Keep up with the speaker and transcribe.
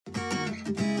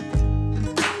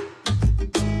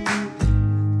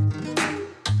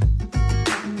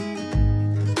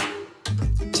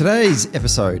Today's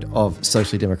episode of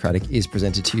Socially Democratic is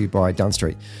presented to you by Dunn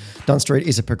Street. Dunn Street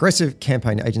is a progressive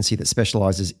campaign agency that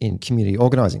specialises in community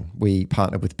organising. We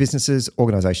partner with businesses,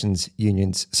 organisations,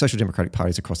 unions, social democratic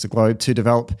parties across the globe to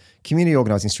develop community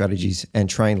organising strategies and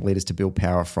train leaders to build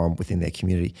power from within their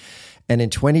community. And in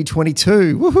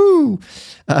 2022,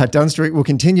 Dunn Street will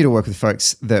continue to work with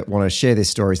folks that want to share their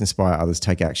stories, inspire others,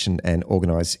 take action and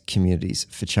organise communities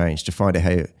for change. To find out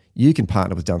how you can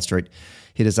partner with Dunn Street,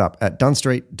 hit us up at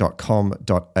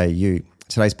dunstreet.com.au.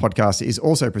 Today's podcast is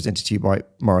also presented to you by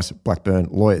Maurice Blackburn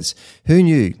Lawyers. Who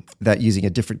knew that using a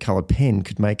different coloured pen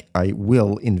could make a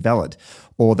will invalid,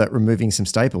 or that removing some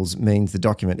staples means the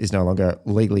document is no longer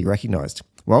legally recognised?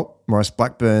 Well, Maurice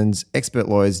Blackburn's expert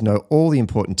lawyers know all the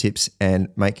important tips and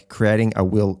make creating a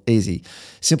will easy.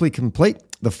 Simply complete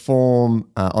the form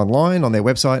online on their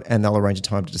website and they'll arrange a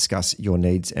time to discuss your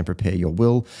needs and prepare your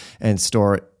will and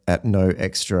store it at no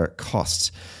extra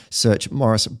cost. Search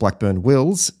Maurice Blackburn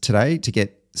Wills today to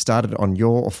get started on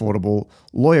your affordable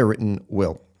lawyer-written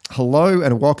will. Hello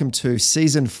and welcome to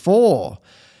Season 4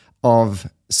 of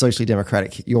Socially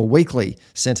Democratic, your weekly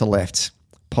centre-left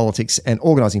politics and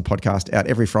organising podcast out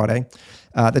every Friday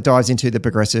that dives into the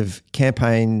progressive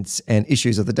campaigns and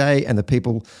issues of the day and the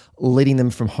people leading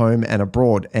them from home and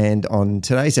abroad. And on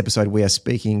today's episode, we are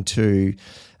speaking to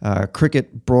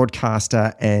cricket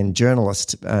broadcaster and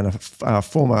journalist and a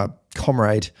former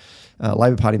comrade,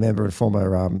 Labor Party member and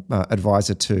former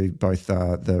advisor to both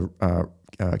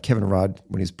Kevin Rudd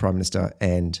when he was Prime Minister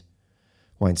and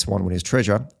Wayne Swan when he was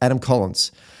Treasurer, Adam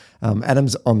Collins.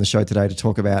 Adam's on the show today to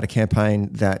talk about a campaign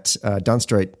that Dunn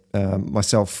Street,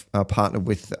 myself, partnered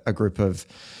with a group of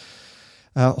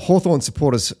Hawthorn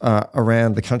supporters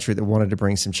around the country that wanted to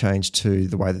bring some change to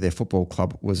the way that their football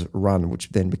club was run, which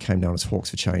then became known as Hawks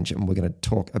for Change. And we're going to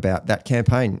talk about that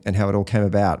campaign and how it all came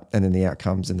about and then the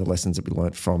outcomes and the lessons that we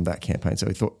learned from that campaign. So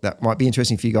we thought that might be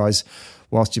interesting for you guys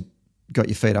whilst you got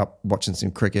your feet up watching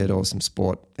some cricket or some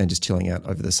sport and just chilling out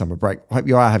over the summer break. I hope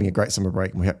you are having a great summer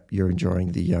break and we hope you're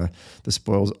enjoying the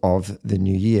spoils of the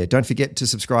new year. Don't forget to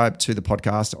subscribe to the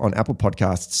podcast on Apple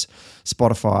Podcasts,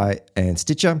 Spotify and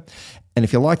Stitcher. And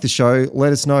if you like the show,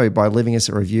 let us know by leaving us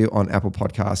a review on Apple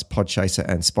Podcasts, Podchaser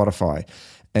and Spotify.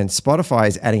 And Spotify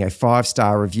is adding a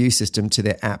 5-star review system to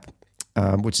their app,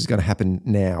 which is going to happen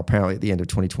now, apparently at the end of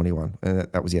 2021. And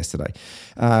that was yesterday.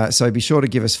 So be sure to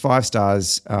give us 5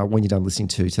 stars when you're done listening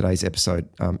to today's episode,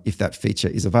 if that feature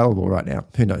is available right now.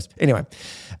 Who knows? Anyway,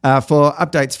 for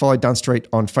updates, follow Dunn Street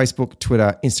on Facebook,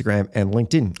 Twitter, Instagram, and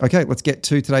LinkedIn. Okay, let's get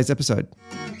to today's episode.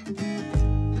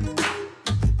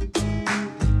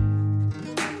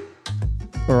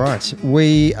 All right,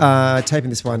 we are taping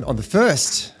this one on the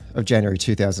 1st of January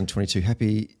 2022.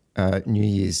 Happy New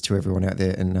Year's to everyone out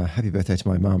there and happy birthday to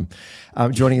my mum.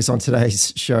 Joining us on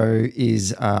today's show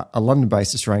is a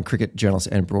London-based Australian cricket journalist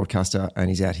and broadcaster, and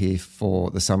he's out here for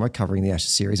the summer covering the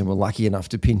Ashes series, and we're lucky enough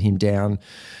to pin him down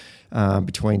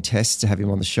between tests to have him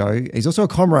on the show. He's also a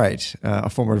comrade, a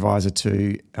former advisor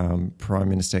to Prime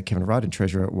Minister Kevin Rudd and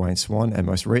Treasurer Wayne Swan, and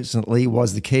most recently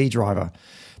was the key driver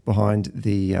behind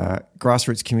the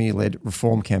grassroots community-led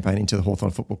reform campaign into the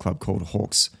Hawthorn Football Club called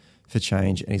Hawks for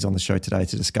Change. And he's on the show today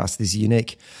to discuss this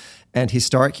unique and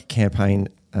historic campaign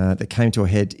that came to a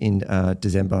head in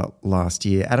December last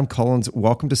year. Adam Collins,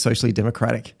 welcome to Socially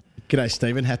Democratic. G'day,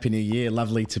 Stephen. Happy New Year.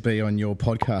 Lovely to be on your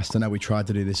podcast. I know we tried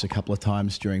to do this a couple of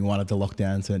times during one of the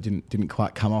lockdowns and it didn't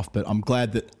quite come off, but I'm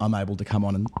glad that I'm able to come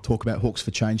on and talk about Hawks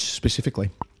for Change specifically.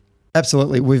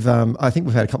 Absolutely. We've, I think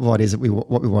we've had a couple of ideas that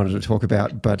what we wanted to talk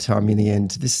about, but in the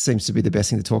end, this seems to be the best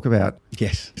thing to talk about.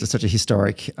 Yes. It's such a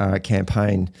historic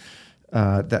campaign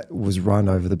that was run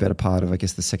over the better part of, I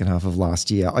guess, the second half of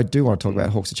last year. I do want to talk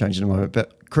about Hawks for Change in a moment,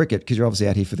 but cricket, because you're obviously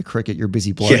out here for the cricket, you're a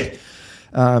busy bloke.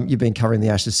 Yeah. You've been covering the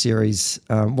Ashes series.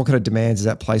 What kind of demands is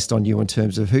that placed on you in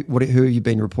terms of who have you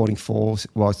been reporting for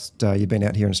whilst you've been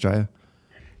out here in Australia?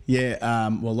 Yeah,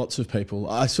 well, lots of people.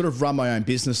 I sort of run my own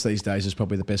business these days is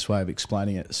probably the best way of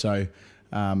explaining it. So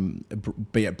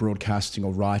be it broadcasting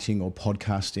or writing or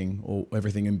podcasting or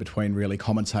everything in between, really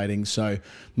commentating. So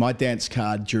my dance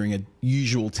card during a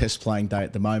usual test playing day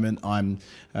at the moment, I'm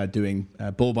doing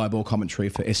ball-by-ball commentary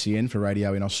for SEN, for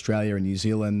radio in Australia and New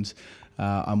Zealand.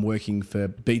 I'm working for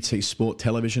BT Sport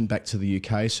Television back to the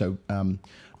UK. So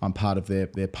I'm part of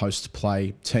their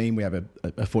post-play team. We have a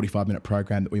 45-minute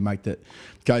program that we make that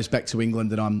goes back to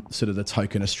England, and I'm sort of the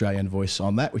token Australian voice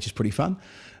on that, which is pretty fun.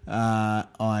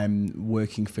 I'm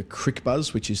working for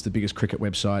CricBuzz, which is the biggest cricket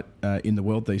website in the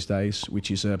world these days,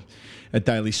 which is a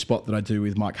daily spot that I do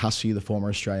with Mike Hussey, the former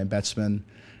Australian batsman.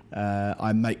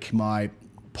 I make my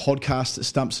podcast at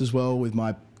Stumps as well with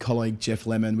my colleague Jeff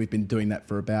Lemon. We've been doing that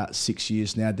for about 6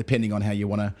 years now, depending on how you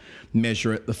want to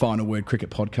measure it. The Final Word Cricket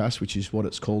Podcast, which is what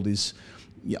it's called, is,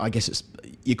 I guess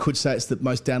you could say it's the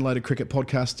most downloaded cricket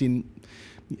podcast in,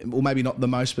 well, maybe not the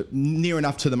most, but near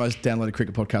enough to the most downloaded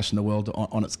cricket podcast in the world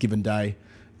on its given day.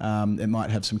 It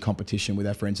might have some competition with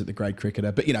our friends at The Grade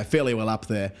Cricketer, but, fairly well up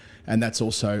there. And that's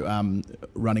also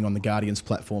running on the Guardian's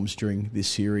platforms during this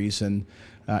series. And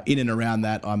in and around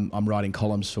that, I'm writing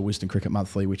columns for Wisden Cricket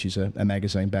Monthly, which is a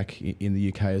magazine back in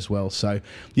the UK as well. So,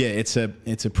 yeah, it's a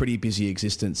pretty busy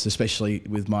existence, especially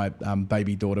with my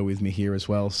baby daughter with me here as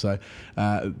well. So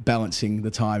balancing the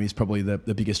time is probably the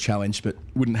biggest challenge, but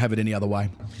wouldn't have it any other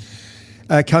way.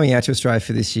 Coming out to Australia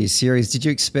for this year's series, did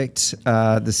you expect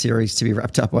the series to be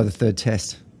wrapped up by the third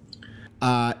test?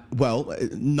 Well,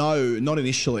 no, not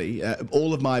initially.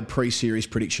 All of my pre-series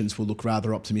predictions will look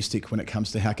rather optimistic when it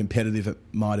comes to how competitive it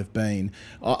might have been.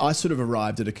 I sort of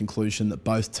arrived at a conclusion that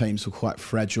both teams were quite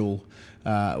fragile,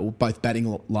 or both batting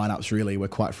lineups really were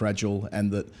quite fragile,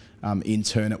 and that in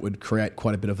turn it would create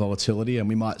quite a bit of volatility, and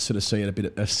we might sort of see a bit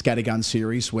of a scattergun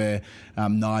series where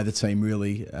neither team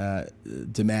really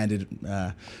demanded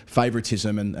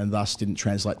favouritism and thus didn't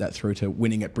translate that through to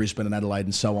winning at Brisbane and Adelaide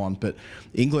and so on. But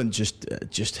England just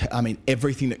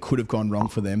everything that could have gone wrong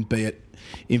for them, be it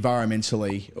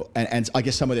environmentally, and I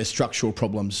guess some of their structural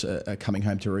problems are coming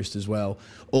home to roost as well,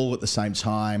 all at the same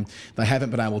time. They haven't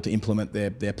been able to implement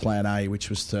their plan A, which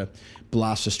was to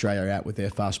blast Australia out with their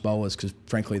fast bowlers, because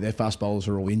frankly their fast bowlers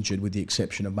are all injured with the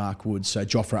exception of Mark Wood. So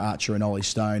Jofra Archer and Ollie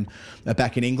Stone are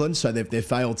back in England, so they've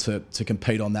failed to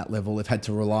compete on that level. They've had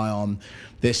to rely on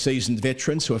their seasoned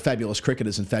veterans who are fabulous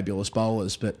cricketers and fabulous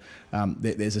bowlers, but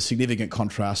there's a significant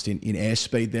contrast in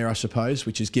airspeed there, I suppose,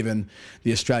 which has given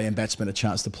the Australian batsmen a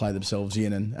chance to play themselves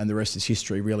in, and the rest is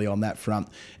history really on that front.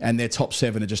 And their top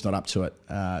seven are just not up to it.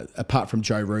 Apart from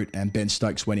Joe Root and Ben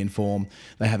Stokes when in form,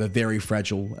 they have a very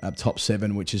fragile top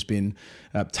seven, which has been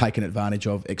taken advantage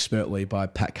of expertly by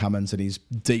Pat Cummins and his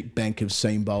deep bank of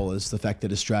seam bowlers. The fact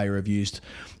that Australia have used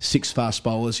 6 fast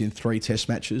bowlers in 3 test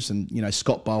matches, and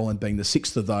Scott Boland being the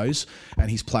 6th of those, and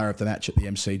he's player of the match at the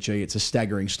MCG. It's a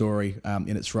staggering story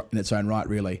in its own right,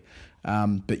 really.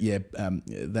 That's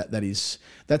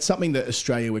something that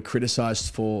Australia were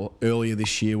criticised for earlier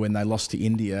this year when they lost to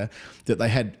India, that they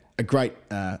had a great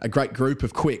group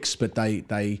of quicks, but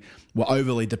they were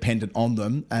overly dependent on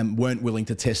them and weren't willing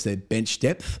to test their bench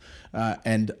depth.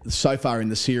 And so far in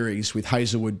the series, with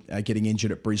Hazlewood getting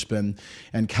injured at Brisbane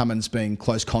and Cummins being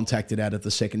close contacted out of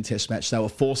the second test match, they were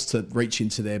forced to reach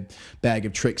into their bag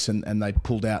of tricks, and they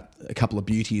pulled out a couple of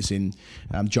beauties in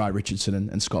Jai Richardson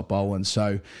and Scott Boland.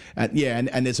 So,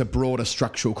 and there's a broader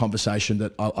structural conversation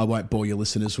that I won't bore your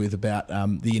listeners with about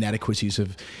the inadequacies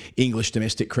of English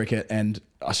domestic cricket. And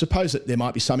I suppose that there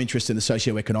might be some interest in the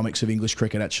socio-economics of English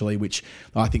cricket, actually, which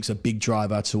I think is a big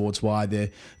driver towards why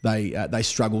they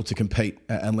struggle to compete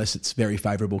unless it's very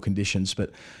favourable conditions.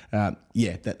 But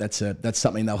that's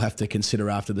something they'll have to consider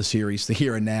after the series. The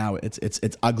here and now,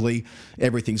 it's ugly.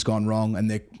 Everything's gone wrong, and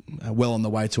they're well on the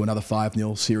way to another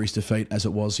 5-0 series defeat, as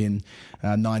it was in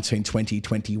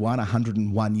 1920-21,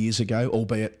 101 years ago,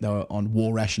 albeit they were on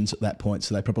war rations at that point,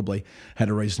 so they probably had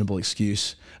a reasonable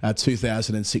excuse.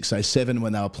 2006-07,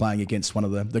 when they were playing against one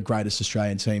of the greatest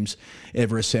Australian teams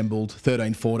ever assembled.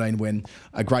 13-14, when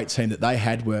a great team that they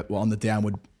had were on the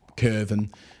downward curve,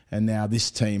 and now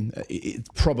this team, it's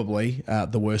probably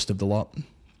the worst of the lot.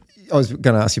 I was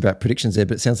going to ask you about predictions there,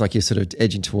 but it sounds like you're sort of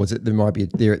edging towards it. There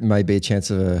may be a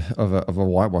chance of a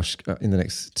whitewash in the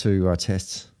next 2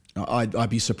 tests. I'd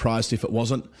be surprised if it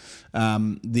wasn't.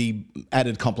 The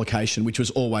added complication, which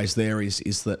was always there,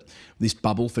 is that this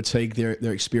bubble fatigue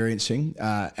they're experiencing,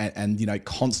 and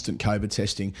constant COVID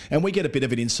testing, and we get a bit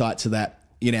of an insight to that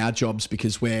in our jobs,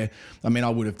 because I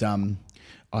would have done,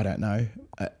 I don't know,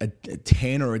 a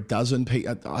 10 or a dozen.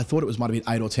 I thought it might have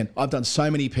been 8 or 10. I've done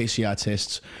so many PCR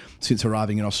tests since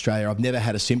arriving in Australia. I've never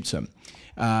had a symptom.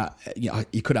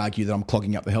 You could argue that I'm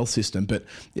clogging up the health system, but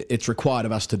it's required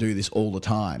of us to do this all the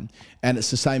time. And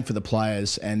it's the same for the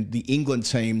players. And the England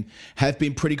team have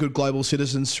been pretty good global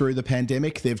citizens through the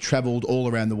pandemic. They've travelled all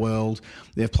around the world.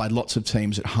 They've played lots of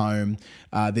teams at home.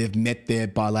 They've met their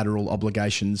bilateral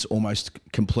obligations almost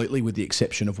completely, with the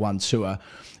exception of one tour.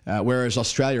 Whereas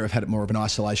Australia have had more of an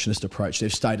isolationist approach.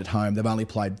 They've stayed at home. They've only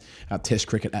played Test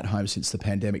cricket at home since the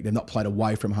pandemic. They've not played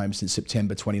away from home since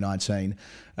September 2019.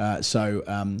 So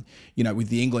So, with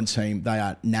the England team, they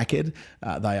are knackered,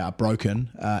 they are broken,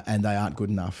 and they aren't good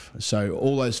enough. So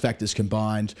all those factors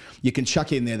combined, you can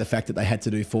chuck in there the fact that they had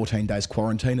to do 14 days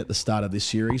quarantine at the start of this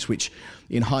series, which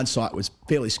in hindsight was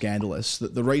fairly scandalous.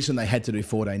 The reason they had to do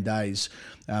 14 days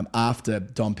after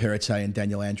Dom Perrottet and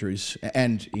Daniel Andrews,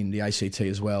 and in the ACT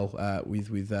as well,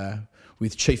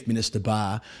 with Chief Minister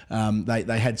Barr,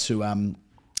 they had to.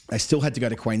 They still had to go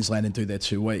to Queensland and do their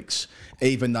 2 weeks,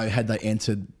 even though had they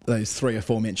entered those 3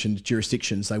 aforementioned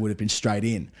jurisdictions, they would have been straight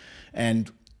in.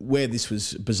 And where this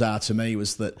was bizarre to me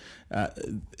was that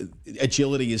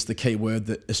agility is the key word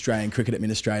that Australian cricket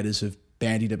administrators have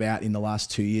bandied about in the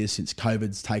last 2 years since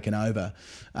COVID's taken over.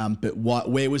 But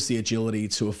where was the agility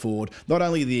to afford not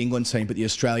only the England team, but the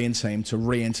Australian team to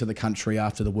re-enter the country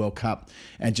after the World Cup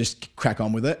and just crack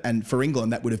on with it? And for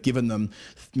England, that would have given them,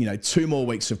 2 more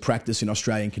weeks of practice in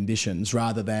Australian conditions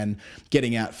rather than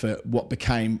getting out for what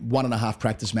became 1.5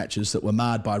 practice matches that were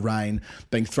marred by rain,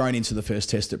 being thrown into the first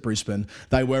test at Brisbane.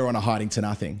 They were on a hiding to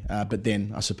nothing. But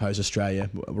then I suppose Australia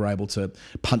were able to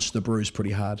punch the bruise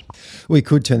pretty hard. We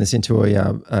could turn this into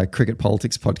a cricket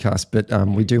politics podcast, but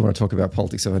we do want to talk about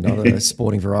politics of another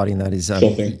sporting variety, and that is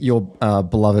your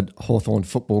beloved Hawthorn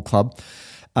Football Club.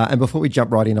 And before we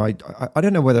jump right in, I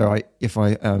don't know whether if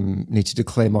I need to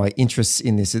declare my interests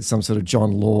in this. It's some sort of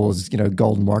John Law's,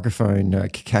 golden microphone,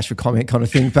 cash for comment kind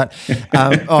of thing. But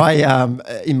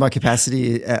I, in my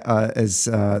capacity as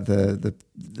the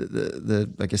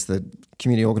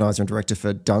community organiser and director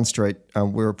for Dunn Street,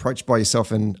 we're approached by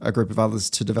yourself and a group of others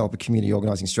to develop a community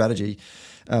organising strategy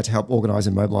to help organise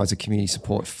and mobilise a community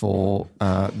support for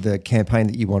the campaign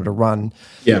that you wanted to run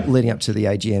leading up to the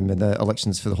AGM and the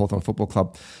elections for the Hawthorn Football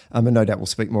Club. And no doubt we'll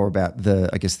speak more about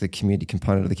the community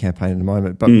component of the campaign in a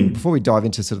moment. But before we dive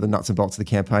into sort of the nuts and bolts of the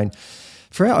campaign,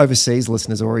 for our overseas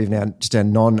listeners or even just our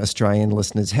non-Australian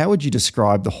listeners, how would you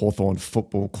describe the Hawthorn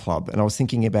Football Club? And I was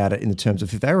thinking about it in the terms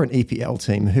of if they were an EPL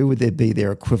team, who would there be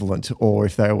their equivalent? Or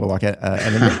if they were like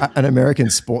an American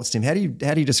sports team, how do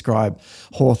you describe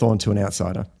Hawthorn to an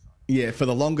outsider? Yeah, for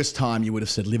the longest time, you would have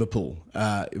said Liverpool.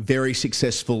 Very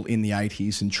successful in the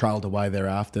 80s and trailed away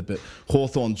thereafter. But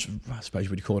Hawthorn's, I suppose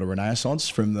you would call it a renaissance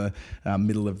from the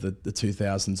middle of the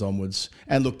 2000s onwards.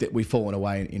 And look, that we've fallen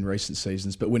away in recent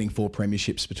seasons, but winning 4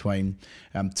 premierships between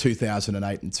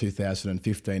 2008 and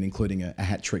 2015, including a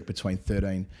hat-trick between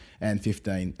 13 and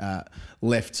 15,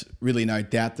 left really no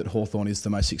doubt that Hawthorn is the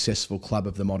most successful club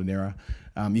of the modern era.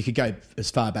 You could go as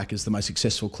far back as the most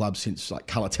successful club since like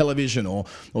colour television or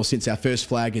since our first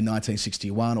flag in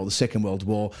 1961 or the Second World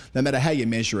War. No matter how you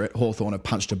measure it, Hawthorn have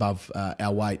punched above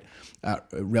our weight,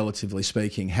 relatively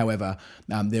speaking. However,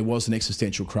 there was an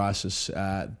existential crisis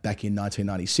back in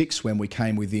 1996 when we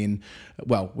came within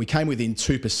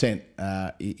 2%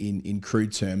 in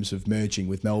crude terms of merging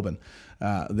with Melbourne.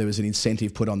 There was an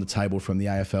incentive put on the table from the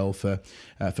AFL for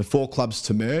 4 clubs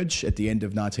to merge at the end of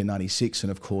 1996, and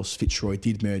of course Fitzroy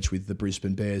did merge with the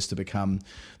Brisbane Bears to become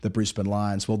the Brisbane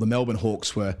Lions. Well, the Melbourne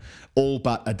Hawks were all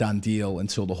but a done deal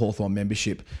until the Hawthorn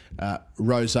membership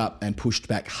rose up and pushed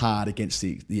back hard against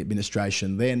the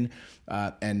administration then,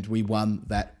 and we won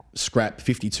that scrap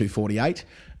 52-48.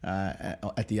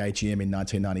 At the AGM in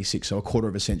 1996, so a quarter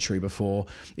of a century before,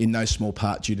 in no small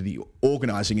part due to the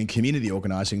organising and community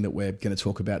organising that we're going to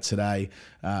talk about today,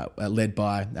 led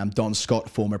by Don Scott,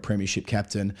 former premiership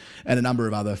captain, and a number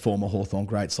of other former Hawthorn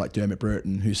greats like Dermot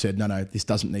Burton, who said, no, this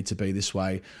doesn't need to be this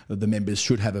way. The members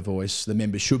should have a voice. The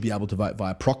members should be able to vote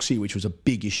via proxy, which was a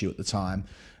big issue at the time.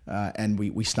 And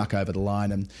we snuck over the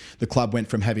line, and the club went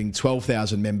from having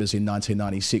 12,000 members in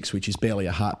 1996, which is barely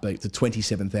a heartbeat, to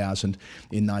 27,000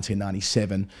 in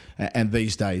 1997. And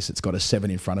these days it's got a 7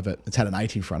 in front of it. It's had an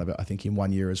 8 in front of it, I think, in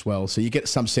 1 year as well. So you get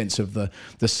some sense of the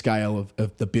scale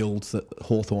of the build that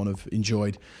Hawthorn have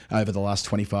enjoyed over the last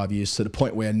 25 years, to the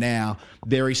point where now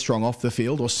very strong off the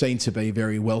field, or seen to be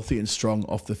very wealthy and strong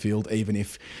off the field, even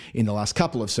if in the last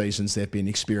couple of seasons they've been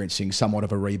experiencing somewhat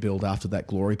of a rebuild after that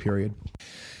glory period.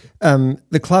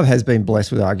 The club has been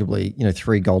blessed with arguably,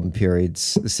 3 golden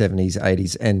periods, the 70s,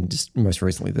 80s, and just most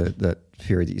recently the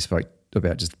period that you spoke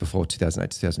about just before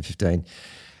 2008, 2015.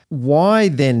 Why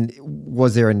then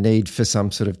was there a need for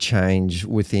some sort of change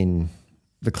within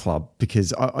the club?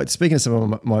 Because speaking to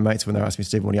some of my mates when they asked me,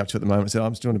 Stephen, what are you up to at the moment? I said,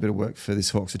 I'm just doing a bit of work for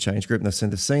this Hawks for Change group, and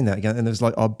they've seen that again, and there's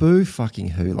like, oh, boo fucking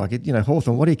who? Like,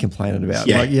 Hawthorn, what are you complaining about?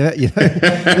 Yeah. Like,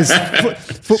 there's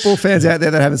football fans out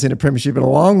there that haven't seen a premiership in a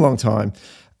long, long time.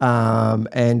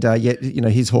 Yet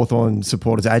his Hawthorn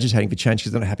supporters are agitating for change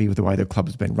because they're not happy with the way the club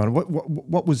has been run.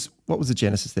 What was the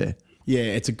genesis there? Yeah,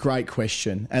 it's a great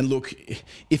question. And look,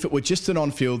 if it were just an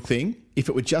on-field thing, if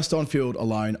it were just on-field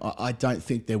alone, I don't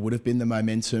think there would have been the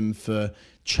momentum for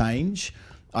change.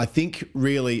 I think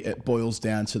really it boils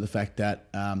down to the fact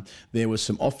that there were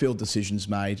some off-field decisions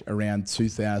made around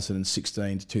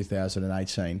 2016 to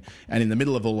 2018. And in the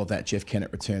middle of all of that, Jeff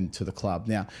Kennett returned to the club.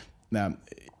 Now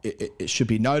it should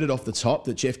be noted off the top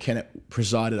that Jeff Kennett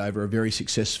presided over a very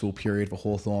successful period for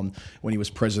Hawthorn when he was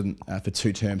president for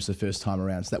 2 terms the first time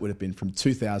around. So that would have been from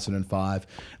 2005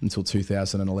 until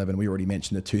 2011. We already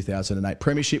mentioned the 2008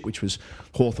 premiership, which was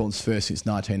Hawthorn's first since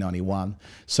 1991.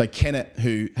 So Kennett,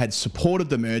 who had supported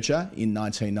the merger in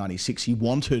 1996, he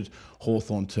wanted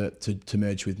Hawthorn to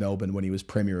merge with Melbourne when he was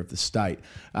Premier of the state.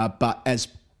 But as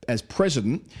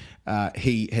president,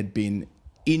 he had been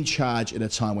in charge at a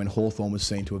time when Hawthorn was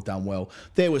seen to have done well.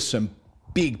 There were some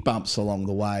big bumps along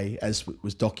the way, as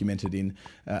was documented in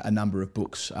a number of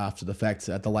books after the fact.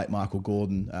 The late Michael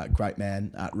Gordon, great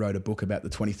man, wrote a book about the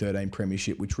 2013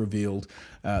 premiership, which revealed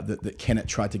that Kennett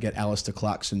tried to get Alistair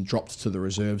Clarkson dropped to the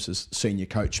reserves as senior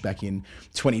coach back in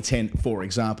 2010, for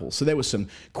example. So there was some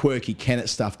quirky Kennett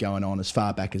stuff going on as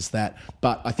far back as that.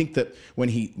 But I think that when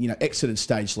he exited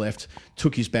stage left,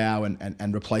 took his bow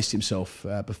and replaced himself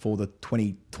before the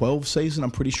 2012 season,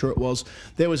 I'm pretty sure it was,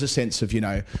 there was a sense of,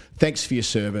 thanks for your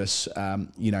service.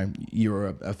 You're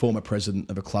a former president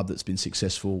of a club that's been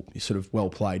successful, sort of well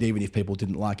played, even if people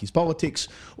didn't like his politics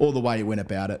or the way he went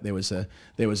about it. There was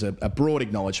a broad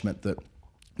acknowledgement that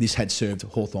this had served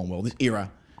Hawthorn well. This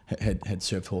era had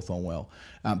served Hawthorn well.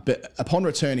 But upon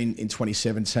return in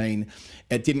 2017,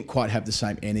 it didn't quite have the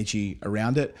same energy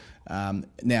around it.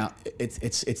 Now,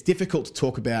 it's difficult to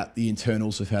talk about the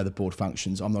internals of how the board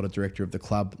functions. I'm not a director of the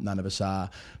club, none of us are,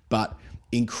 but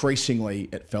increasingly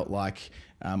it felt like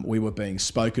we were being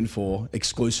spoken for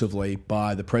exclusively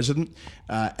by the president,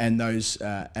 and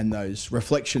those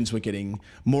reflections were getting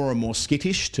more and more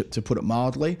skittish, to put it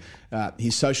mildly.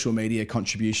 His social media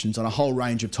contributions on a whole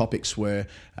range of topics were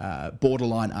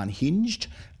borderline unhinged,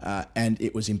 and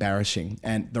it was embarrassing.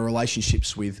 And the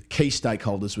relationships with key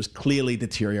stakeholders was clearly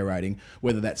deteriorating,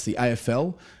 whether that's the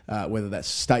AFL, whether that's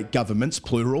state governments,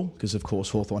 plural, because of course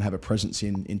Hawthorn have a presence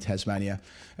in Tasmania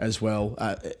as well.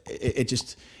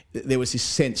 There was this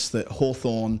sense that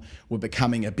Hawthorn were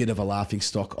becoming a bit of a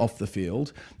laughingstock off the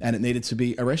field, and it needed to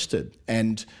be arrested.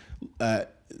 And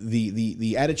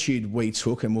the attitude we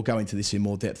took, and we'll go into this in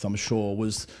more depth, I'm sure,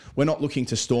 was we're not looking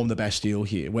to storm the Bastille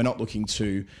here. We're not looking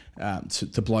to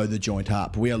blow the joint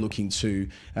up. We are looking to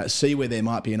see where there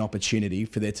might be an opportunity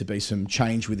for there to be some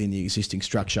change within the existing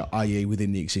structure, i.e.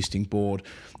 within the existing board.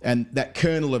 And that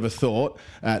kernel of a thought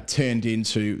turned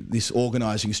into this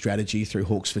organising strategy through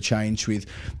Hawks for Change, with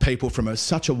people from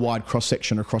such a wide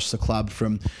cross-section across the club,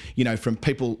 from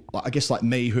people, I guess, like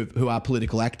me, who are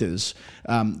political actors,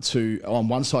 to on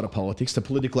one side of politics, to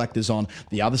political actors on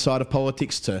the other side of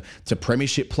politics, to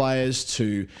premiership players,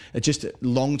 to just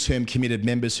long-term committed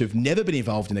members who've never been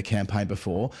involved in a campaign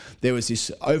before. There was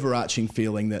this overarching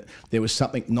feeling that there was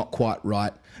something not quite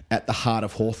right at the heart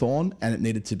of Hawthorn, and it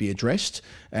needed to be addressed.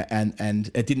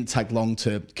 And it didn't take long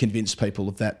to convince people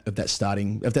of that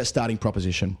starting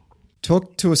proposition.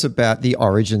 Talk to us about the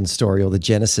origin story, or the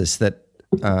genesis, that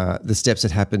the steps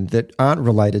that happened that aren't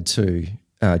related to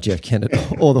Jeff Kennett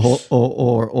or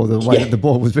the way that the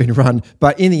board was being run,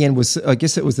 but in the end was, I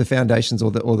guess, it was the foundations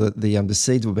or the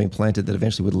seeds were being planted that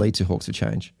eventually would lead to Hawks for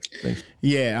Change. Thanks.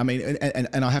 Yeah, I mean,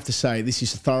 and I have to say, this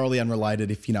is thoroughly unrelated.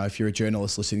 If you're a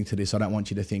journalist listening to this, I don't want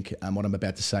you to think what I'm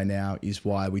about to say now is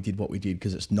why we did what we did,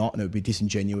 because it's not, and it would be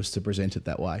disingenuous to present it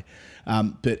that way.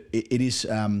 But it is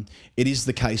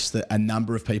the case that a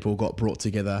number of people got brought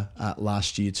together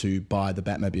last year to buy the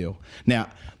Batmobile. Now,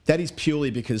 that is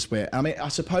purely because I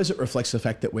suppose it reflects the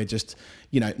fact that we're just,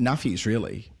 nuffies,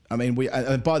 really. I mean,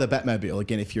 by the Batmobile,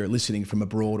 again, if you're listening from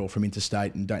abroad or from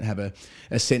interstate and don't have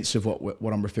a sense of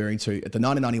what I'm referring to, at the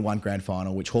 1991 Grand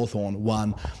Final, which Hawthorn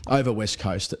won over West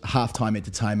Coast, halftime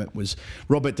entertainment was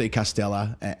Robert De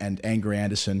Castella and Angry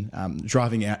Anderson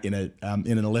driving out in an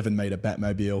 11-metre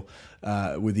Batmobile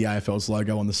with the AFL's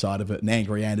logo on the side of it, and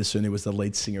Angry Anderson, who was the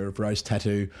lead singer of Rose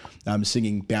Tattoo,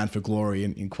 singing Bound for Glory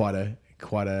in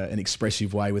quite an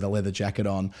expressive way with a leather jacket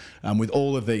on, with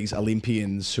all of these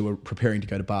Olympians who are preparing to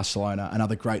go to Barcelona and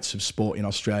other greats of sport in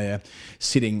Australia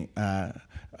sitting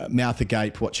mouth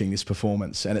agape watching this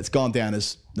performance. And it's gone down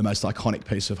as the most iconic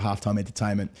piece of halftime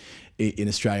entertainment in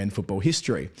Australian football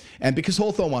history. And because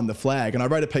Hawthorn won the flag, and I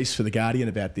wrote a piece for The Guardian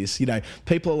about this,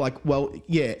 people are like, well,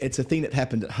 yeah, it's a thing that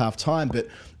happened at halftime, but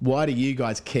why do you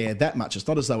guys care that much? It's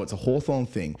not as though it's a Hawthorn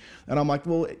thing. And I'm like,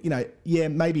 well, yeah,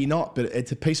 maybe not, but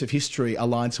it's a piece of history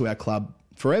aligned to our club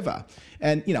forever.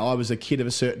 And, I was a kid of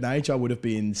a certain age. I would have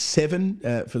been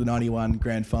 7 for the 91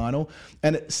 Grand Final.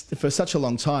 And for such a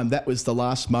long time, that was the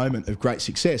last moment of great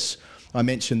success I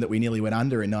mentioned that we nearly went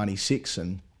under in 96,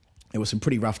 and there were some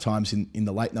pretty rough times in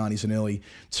the late 90s and early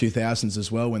 2000s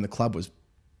as well, when the club was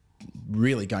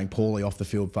really going poorly off the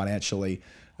field financially,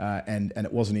 and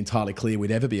it wasn't entirely clear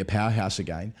we'd ever be a powerhouse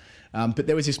again. But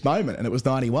there was this moment, and it was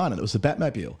 91, and it was the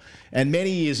Batmobile. And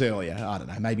many years earlier, I don't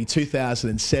know, maybe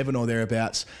 2007 or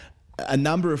thereabouts, a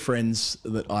number of friends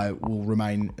that I will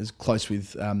remain as close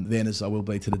with then as I will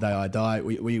be to the day I die,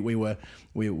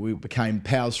 we became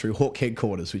pals through Hawk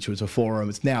Headquarters, which was a forum.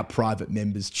 It's now a private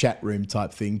members chat room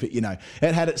type thing, but you know,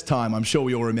 it had its time. I'm sure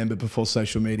we all remember before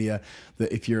social media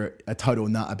that if you're a total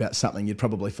nut about something, you'd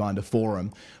probably find a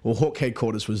forum. Well, Hawk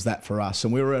Headquarters was that for us,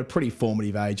 and we were at a pretty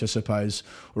formative age, I suppose.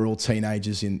 We were all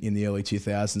teenagers in the early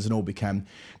 2000s and all became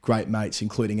great mates,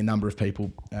 including a number of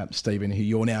people, Stephen, who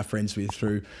you're now friends with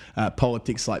through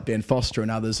politics, like Ben Foster and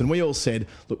others. And we all said,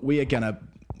 look,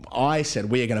 I said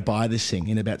we are going to buy this thing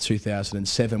in about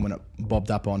 2007 when it bobbed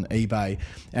up on eBay,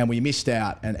 and we missed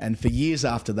out. And for years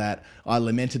after that, I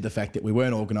lamented the fact that we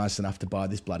weren't organised enough to buy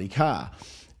this bloody car.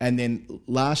 And then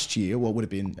last year, well, it would have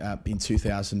been in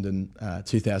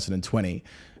 2020,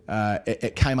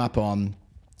 it came up on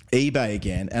eBay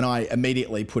again, and I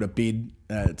immediately put a bid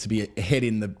to be ahead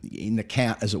in the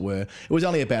count, as it were. It was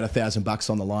only about $1,000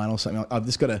 on the line or something. I've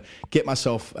just got to get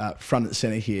myself front and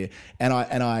centre here, and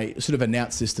I sort of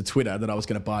announced this to Twitter that I was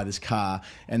going to buy this car,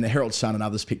 and the Herald Sun and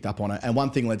others picked up on it, and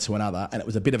one thing led to another, and it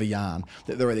was a bit of a yarn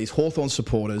that there were these Hawthorn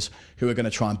supporters who were going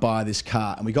to try and buy this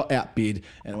car, and we got outbid,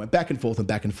 and it went back and forth,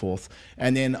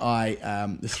 and then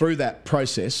I through that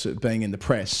process of being in the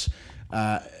press,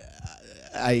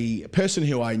 a person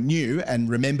who I knew and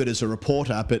remembered as a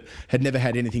reporter but had never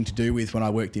had anything to do with when I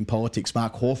worked in politics,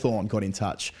 Mark Hawthorn, got in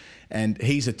touch, and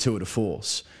he's a tour de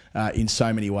force in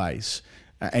so many ways.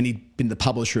 And he'd been the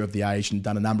publisher of The Age and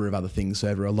done a number of other things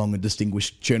over a long and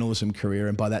distinguished journalism career,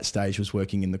 and by that stage was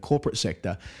working in the corporate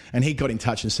sector. And he got in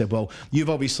touch and said, well, you've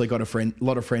obviously got a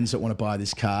lot of friends that want to buy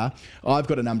this car. I've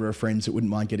got a number of friends that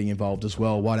wouldn't mind getting involved as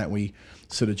well. Why don't we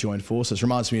sort of join forces?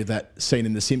 Reminds me of that scene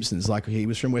in The Simpsons. Like, he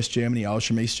was from West Germany, I was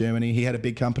from East Germany. He had a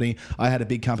big company, I had a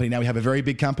big company. Now we have a very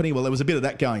big company. Well, there was a bit of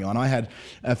that going on. I had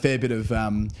a fair bit of,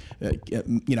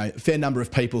 fair number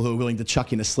of people who were willing to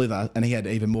chuck in a slither, and he had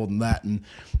even more than that.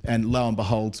 And lo and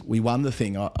behold, we won the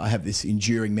thing. I have this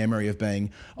enduring memory of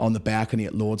being on the balcony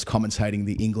at Lord's commentating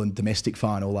the England domestic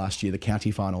final last year, the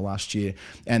county final last year,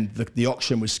 and the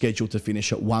auction was scheduled to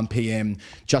finish at 1 p.m,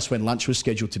 just when lunch was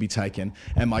scheduled to be taken.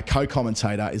 And my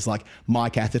co-commentator is like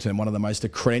Mike Atherton, one of the most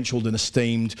credentialed and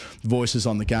esteemed voices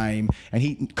on the game, and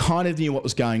he kind of knew what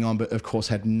was going on, but of course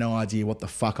had no idea what the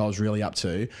fuck I was really up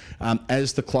to.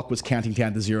 As the clock was counting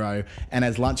down to zero, and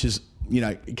as lunch is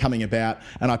coming about,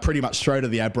 and I pretty much throw to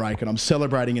the ad break, and I'm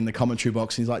celebrating in the commentary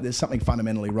box, and he's like, there's something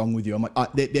fundamentally wrong with you. I'm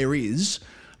like, there is,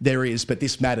 but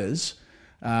this matters.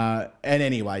 And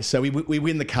anyway, so we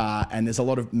win the car, and there's a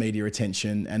lot of media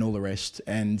attention and all the rest.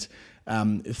 And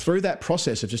through that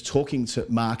process of just talking to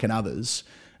Mark and others,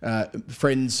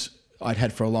 friends I'd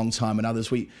had for a long time and others,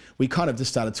 we kind of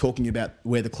just started talking about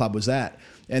where the club was at.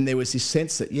 And there was this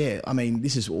sense that,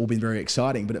 this has all been very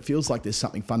exciting, but it feels like there's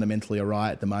something fundamentally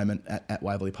awry at the moment at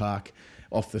Waverley Park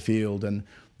off the field. And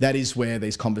that is where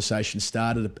these conversations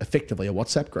started, effectively a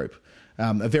WhatsApp group.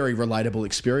 A very relatable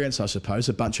experience, I suppose,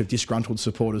 a bunch of disgruntled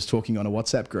supporters talking on a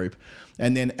WhatsApp group.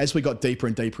 And then as we got deeper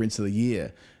and deeper into the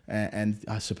year, and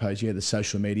I suppose, the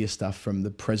social media stuff from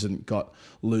the president got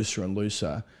looser and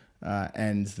looser,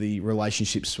 and the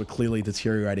relationships were clearly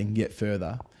deteriorating yet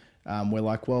further. We're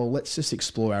like, well, let's just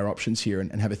explore our options here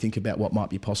and have a think about what might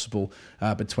be possible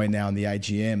between now and the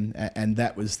AGM. And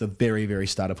that was the very, very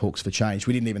start of Hawks for Change.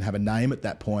 We didn't even have a name at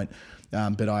that point,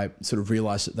 but I sort of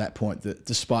realised at that point that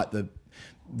despite the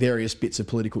various bits of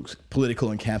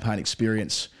political and campaign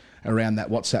experience around that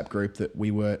WhatsApp group, that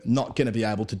we were not going to be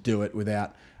able to do it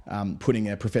without putting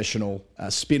a professional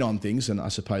spin on things. And I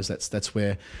suppose that's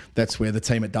where the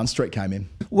team at Dunn Street came in.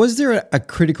 Was there a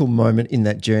critical moment in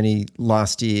that journey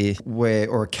last year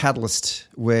or a catalyst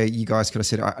where you guys could have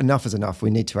said, enough is enough,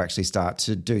 we need to actually start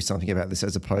to do something about this,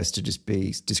 as opposed to just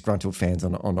be disgruntled fans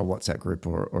on a WhatsApp group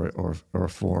or a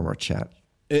forum or a chat?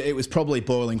 It was probably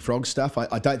boiling frog stuff.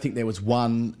 I don't think there was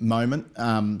one moment.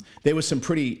 There was some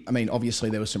obviously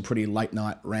there was some pretty late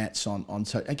night rants on.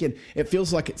 So again, it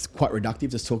feels like it's quite reductive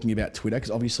just talking about Twitter,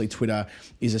 because obviously Twitter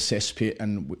is a cesspit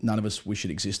and none of us wish it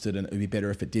existed, and it would be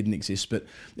better if it didn't exist. But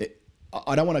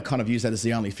I don't want to kind of use that as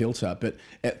the only filter, but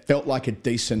it felt like a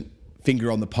decent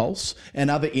finger on the pulse, and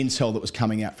other intel that was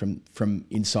coming out from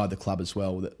inside the club as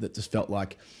well, that just felt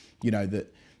like, that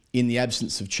in the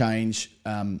absence of change,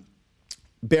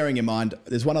 bearing in mind,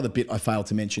 there's one other bit I failed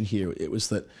to mention here. It was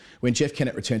that when Jeff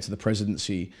Kennett returned to the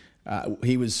presidency,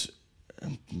 he was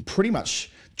pretty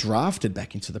much drafted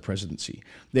back into the presidency.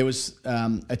 There was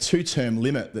a 2-term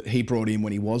limit that he brought in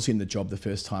when he was in the job the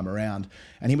first time around,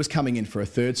 and he was coming in for a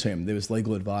 3rd term. There was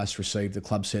legal advice received. The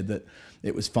club said that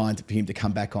it was fine for him to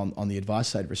come back on the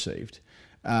advice they'd received.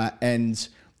 And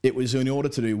it was in order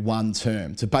to do 1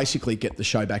 term, to basically get the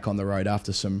show back on the road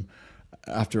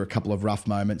after a couple of rough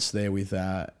moments there with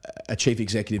a chief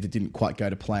executive that didn't quite go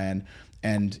to plan,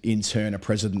 and in turn a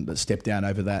president that stepped down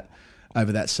over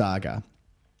that saga.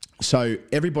 So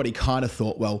everybody kind of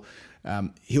thought, well,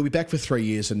 he'll be back for 3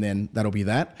 years and then that'll be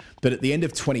that. But at the end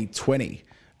of 2020,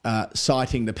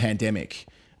 citing the pandemic,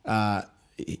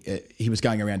 he was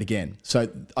going around again. So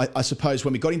I suppose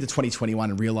when we got into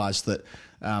 2021 and realised that,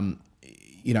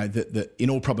 that in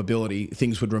all probability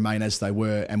things would remain as they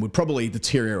were and would probably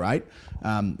deteriorate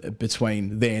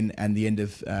between then and the end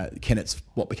of Kennett's,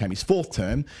 what became his 4th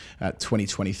term,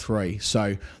 2023.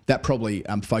 So that probably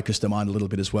focused the mind a little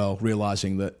bit as well,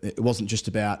 realising that it wasn't just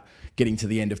about getting to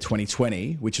the end of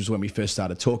 2020, which was when we first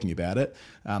started talking about it.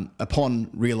 Upon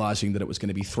realising that it was going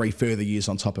to be 3 further years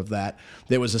on top of that,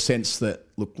 there was a sense that,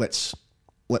 look, let's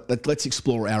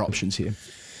explore our options here.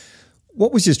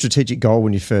 What was your strategic goal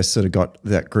when you first sort of got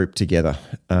that group together?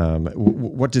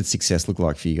 What did success look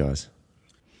like for you guys?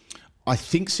 I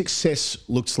think success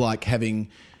looks like having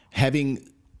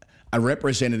a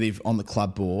representative on the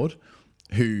club board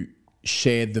who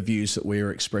shared the views that we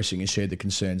were expressing and shared the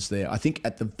concerns there. I think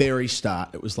at the very start,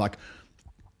 it was like,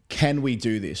 can we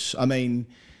do this? I mean,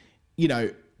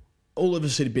 all of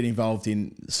us had been involved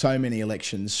in so many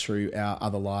elections through our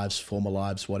other lives, former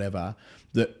lives, whatever,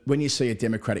 that when you see a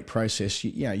democratic process,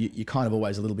 you're kind of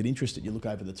always a little bit interested. You look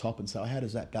over the top and say, how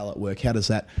does that ballot work? How does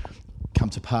that come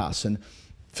to pass? And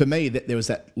for me, there was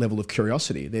that level of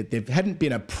curiosity. There hadn't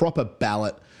been a proper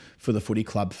ballot for the footy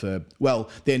club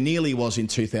there nearly was in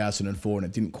 2004 and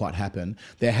it didn't quite happen.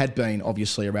 There had been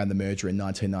obviously around the merger in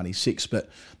 1996, but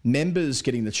members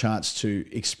getting the chance to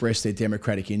express their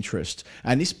democratic interest,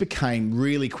 and this became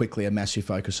really quickly a massive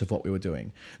focus of what we were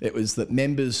doing. It was that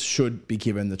members should be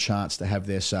given the chance to have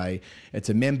their say. It's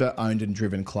a member-owned and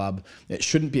driven club. It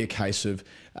shouldn't be a case of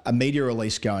a media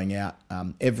release going out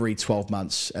every 12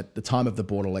 months at the time of the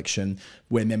board election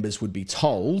where members would be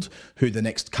told who the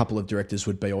next couple of directors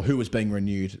would be or who was being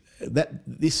renewed.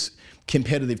 This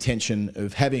competitive tension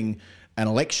of having an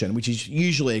election, which is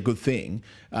usually a good thing,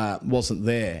 wasn't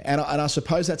there. And I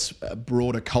suppose that's a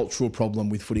broader cultural problem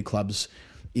with footy clubs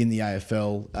in the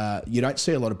AFL. You don't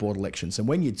see a lot of board elections, and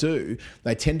when you do,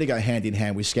 they tend to go hand in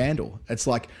hand with scandal. It's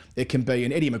like it can be,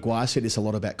 and Eddie Maguire said this a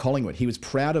lot about Collingwood. He was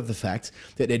proud of the fact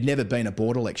that there'd never been a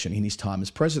board election in his time as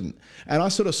president, and I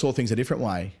sort of saw things a different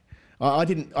way. I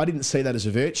didn't see that as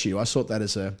a virtue. I saw that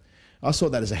as a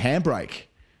handbrake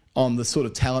on the sort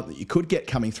of talent that you could get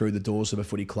coming through the doors of a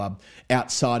footy club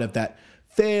outside of that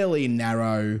fairly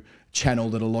narrow channel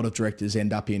that a lot of directors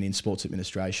end up in sports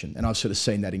administration, and I've sort of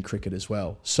seen that in cricket as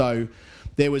well. So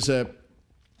there was a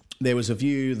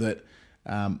view that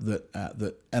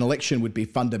that an election would be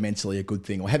fundamentally a good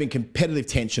thing, or having competitive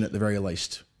tension at the very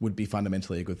least would be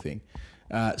fundamentally a good thing.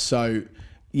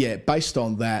 Based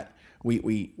on that,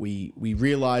 we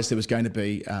realised there was going to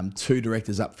be 2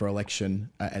 directors up for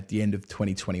election at the end of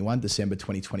 2021, December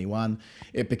 2021.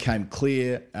 It became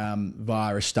clear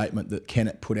via a statement that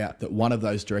Kennett put out that one of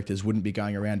those directors wouldn't be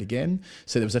going around again.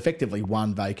 So there was effectively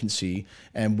 1 vacancy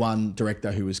and 1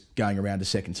 director who was going around a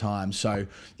second time. So,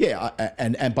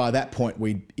 and by that point,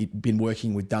 we'd been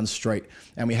working with Dunn Street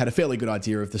and we had a fairly good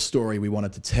idea of the story we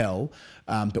wanted to tell.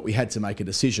 But we had to make a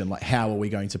decision, like how are we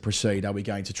going to proceed? Are we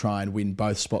going to try and win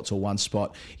both spots or 1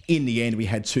 spot? In the end, we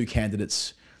had 2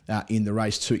 candidates in the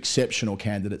race, 2 exceptional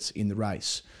candidates in the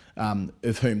race,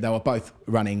 of whom they were both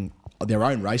running their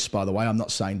own race, by the way. I'm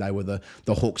not saying they were the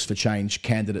Hawks for Change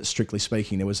candidates, strictly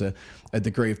speaking. There was a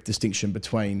degree of distinction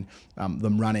between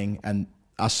them running and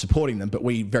us supporting them, but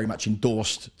we very much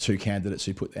endorsed 2 candidates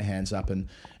who put their hands up and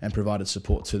provided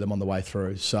support to them on the way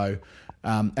through. So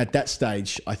at that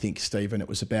stage, I think, Stephen, it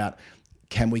was about,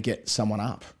 can we get someone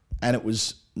up? And it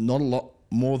was not a lot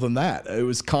more than that. It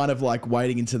was kind of like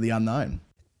wading into the unknown.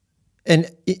 And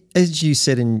as you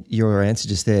said in your answer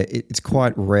just there, it's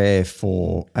quite rare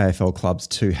for AFL clubs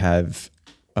to have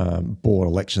board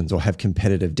elections or have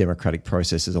competitive democratic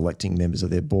processes electing members of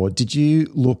their board. Did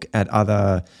you look at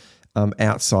other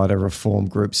outsider reform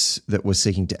groups that were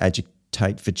seeking to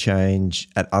agitate for change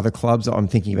at other clubs? I'm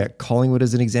thinking about Collingwood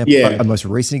as an example, a most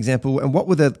recent example. And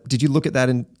did you look at that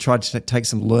and try to take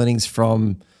some learnings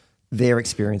from their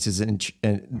experiences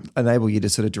and enable you to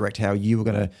sort of direct how you were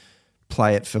going to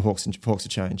play it for Hawks of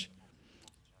Change?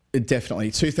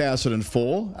 Definitely.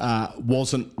 2004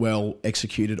 wasn't well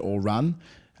executed or run.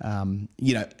 and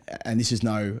this is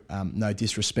no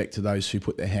disrespect to those who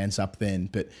put their hands up then,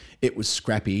 but it was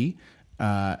scrappy.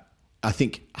 I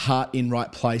think heart in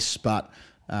right place, but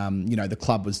the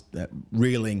club was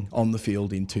reeling on the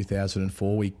field in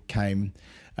 2004. We came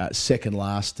second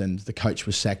last, and the coach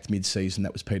was sacked mid-season.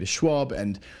 That was Peter Schwab,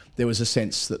 and there was a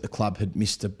sense that the club had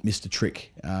missed a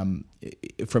trick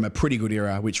from a pretty good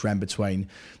era, which ran between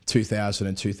 2000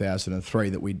 and 2003.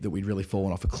 That we'd really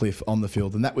fallen off a cliff on the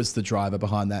field, and that was the driver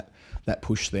behind that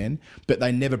push then. But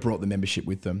they never brought the membership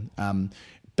with them.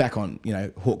 Back on,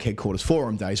 Hawke Headquarters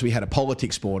Forum days, we had a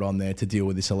politics board on there to deal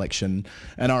with this election.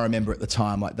 And I remember at the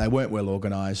time, they weren't well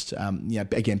organised.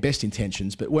 Again, best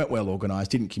intentions, but weren't well organised,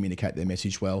 didn't communicate their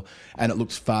message well. And it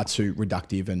looked far too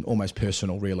reductive and almost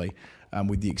personal, really,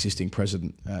 with the existing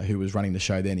president who was running the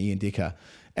show then, Ian Dicker.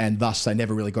 And thus, they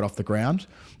never really got off the ground.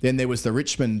 Then there was the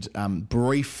Richmond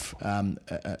brief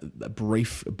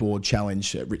board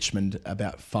challenge at Richmond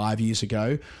about 5 years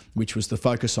ago, which was the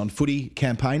Focus on Footy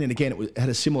campaign. And again, it had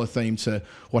a similar theme to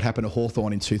what happened to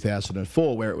Hawthorn in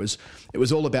 2004, where it was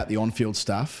all about the on-field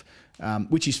stuff,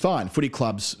 which is fine. Footy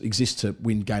clubs exist to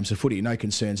win games of footy. No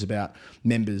concerns about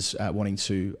members wanting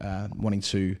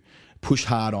to push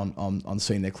hard on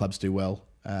seeing their clubs do well.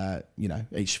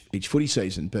 Each footy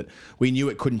season, but we knew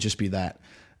it couldn't just be that.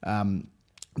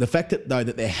 The fact that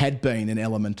there had been an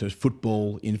element of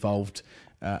football involved,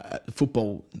 I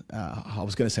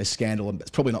was going to say scandal, and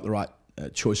that's probably not the right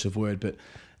choice of word, but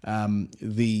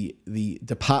the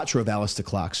departure of Alistair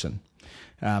Clarkson,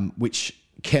 which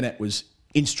Kennett was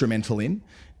instrumental in,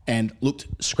 and looked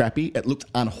scrappy. It looked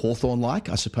un-Hawthorn-like,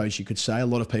 I suppose you could say. A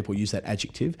lot of people use that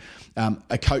adjective.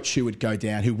 A coach who will go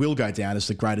down as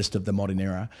the greatest of the modern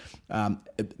era,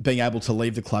 being able to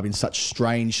leave the club in such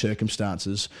strange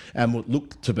circumstances, and what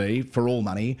looked to be, for all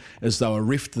money, as though a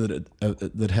rift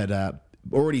that had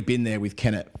already been there with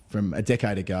Kennett from a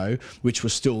decade ago, which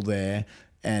was still there,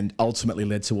 and ultimately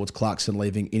led towards Clarkson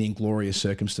leaving in inglorious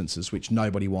circumstances, which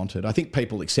nobody wanted. I think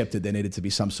people accepted there needed to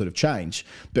be some sort of change,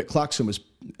 but Clarkson was,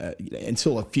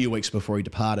 until a few weeks before he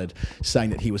departed, saying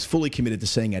that he was fully committed to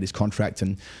seeing out his contract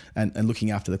and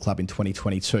looking after the club in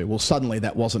 2022. Well, suddenly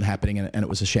that wasn't happening, and it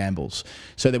was a shambles.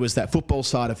 So there was that football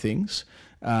side of things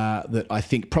that I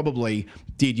think probably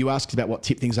did. You asked about what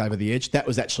tipped things over the edge. That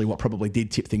was actually what probably did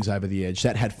tip things over the edge.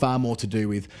 That had far more to do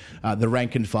with the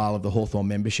rank and file of the Hawthorn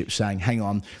membership saying, hang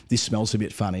on, this smells a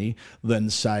bit funny,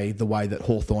 than, say, the way that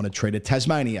Hawthorn had treated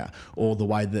Tasmania, or the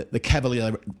way that the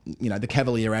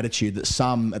cavalier attitude that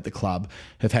some at the club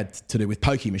have had to do with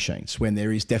pokie machines, when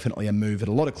there is definitely a move at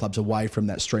a lot of clubs away from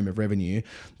that stream of revenue,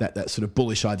 that sort of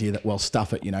bullish idea that, well,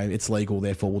 stuff it, it's legal,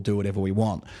 therefore we'll do whatever we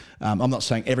want. I'm not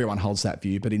saying everyone holds that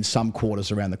view, but in some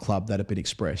quarters around the club that have been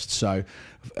expressed. So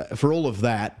for all of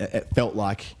that, it felt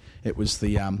like it was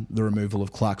the removal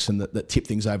of Clarkson that tipped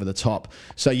things over the top.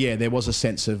 So, yeah, there was a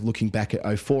sense of looking back at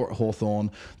 2004 at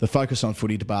Hawthorn, the Focus on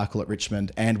Footy debacle at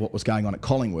Richmond, and what was going on at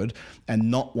Collingwood,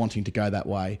 and not wanting to go that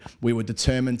way. We were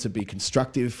determined to be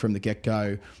constructive from the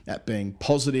get-go, at being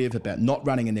positive, about not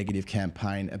running a negative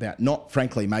campaign, about not,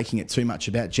 frankly, making it too much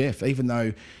about Jeff, even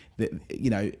though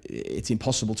it's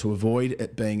impossible to avoid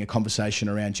it being a conversation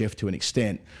around Jeff to an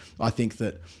extent. I think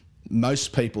that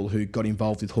most people who got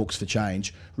involved with Hawks for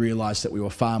Change realised that we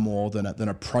were far more than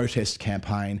a protest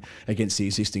campaign against the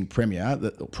existing Premier?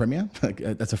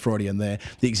 That's a Freudian there.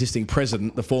 The existing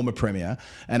President, the former Premier,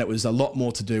 and it was a lot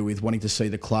more to do with wanting to see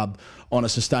the club on a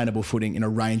sustainable footing in a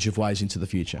range of ways into the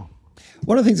future.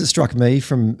 One of the things that struck me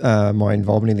from my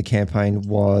involvement in the campaign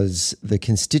was the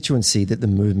constituency that the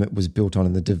movement was built on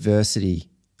and the diversity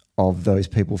of those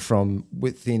people from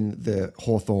within the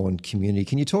Hawthorn community.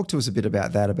 Can you talk to us a bit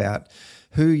about that, about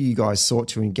who you guys sought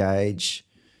to engage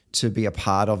to be a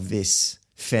part of this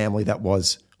family that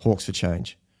was Hawks for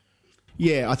Change?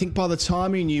 Yeah, I think by the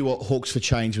time we knew what Hawks for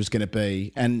Change was going to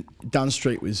be, and Dunn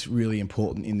Street was really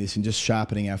important in this, in just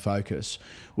sharpening our focus,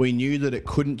 we knew that it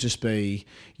couldn't just be,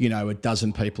 a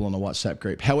dozen people on a WhatsApp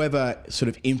group. However sort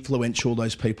of influential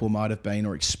those people might have been,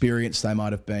 or experienced they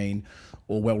might have been,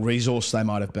 or well-resourced they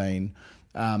might have been,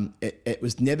 it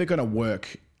was never going to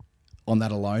work on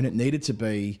that alone. It needed to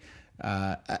be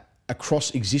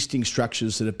across existing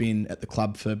structures that have been at the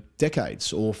club for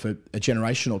decades or for a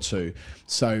generation or two.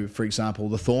 So, for example,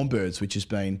 the Thornbirds, which has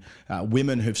been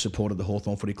women who've supported the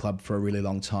Hawthorn Footy Club for a really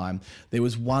long time. There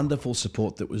was wonderful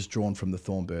support that was drawn from the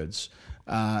Thornbirds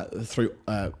through,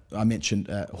 I mentioned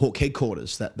Hawke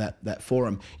Headquarters, that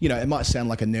forum. It might sound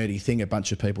like a nerdy thing, a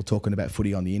bunch of people talking about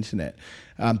footy on the internet.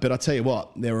 But I tell you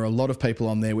what, there were a lot of people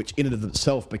on there which in and of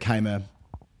itself became a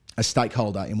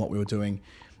stakeholder in what we were doing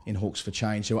in Hawks for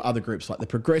Change. There were other groups like the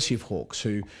Progressive Hawks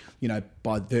who,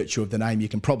 by virtue of the name, you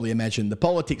can probably imagine the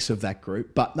politics of that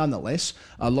group. But nonetheless,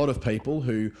 a lot of people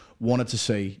who wanted to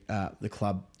see the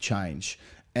club change.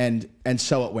 And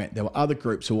so it went. There were other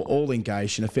groups who were all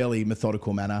engaged in a fairly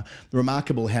methodical manner.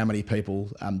 Remarkable how many people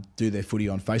do their footy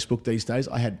on Facebook these days.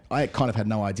 I kind of had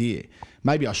no idea.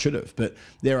 Maybe I should have, but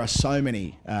there are so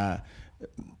many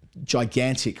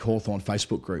gigantic Hawthorn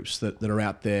Facebook groups that are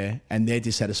out there, and their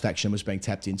dissatisfaction was being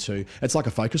tapped into. It's like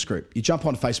a focus group. You jump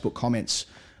on Facebook comments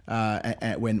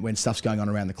when stuff's going on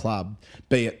around the club,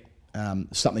 be it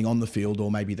something on the field or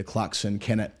maybe the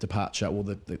Clarkson-Kennett departure or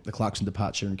the Clarkson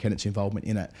departure and Kennett's involvement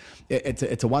in it.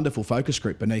 It's a wonderful focus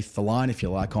group beneath the line, if you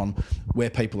like, on where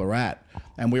people are at.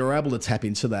 And we were able to tap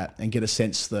into that and get a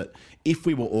sense that if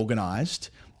we were organised,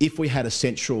 if we had a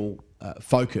central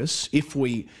focus, if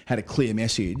we had a clear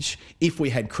message, if we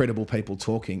had credible people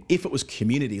talking, if it was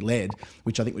community-led,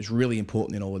 which I think was really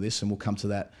important in all of this, and we'll come to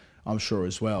that, I'm sure,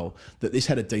 as well, that this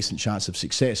had a decent chance of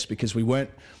success because we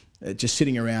weren't just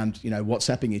sitting around,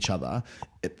 WhatsApping each other.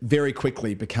 It very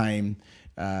quickly became,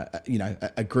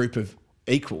 a group of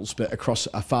equals, but across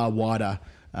a far wider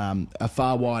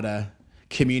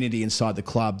community inside the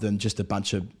club than just a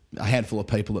handful of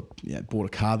people that bought a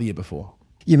car the year before.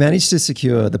 You managed to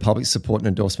secure the public support and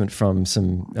endorsement from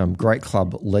some great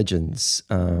club legends.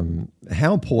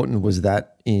 How important was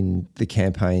that in the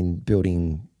campaign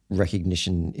building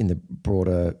recognition in the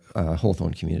broader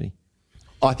Hawthorn community?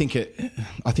 I think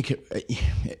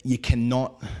you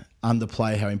cannot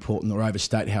underplay how important or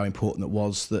overstate how important it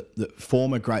was that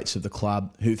former greats of the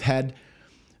club who've had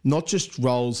not just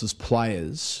roles as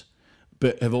players,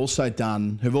 but have also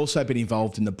been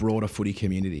involved in the broader footy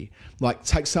community. Like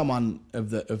take someone of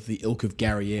the ilk of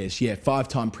Gary Ayres,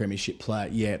 5-time premiership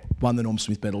player, won the Norm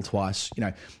Smith medal twice,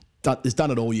 has done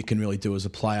it all you can really do as a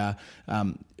player.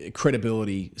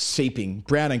 Credibility seeping,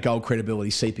 brown and gold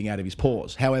credibility seeping out of his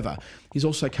pores. However, he's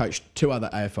also coached 2 other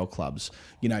AFL clubs.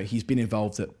 He's been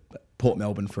involved at Port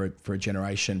Melbourne for a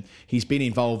generation. He's been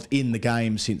involved in the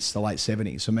game since the late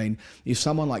 70s. I mean, if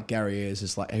someone like Gary Ayres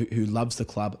is who loves the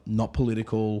club, not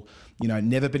political,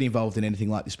 never been involved in anything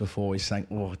like this before, he's saying,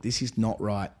 this is not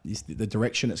right. The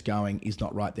direction it's going is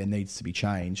not right. There needs to be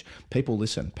change. People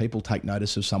listen. People take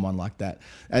notice of someone like that,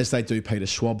 as they do Peter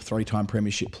Schwab, 3-time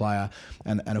premiership player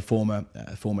and a former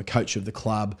coach of the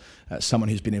club, someone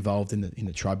who's been involved in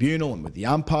the tribunal and with the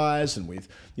umpires and with,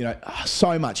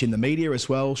 so much in the media as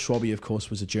well. Schwabby, of course,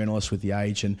 was a journalist with The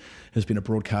Age and has been a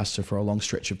broadcaster for a long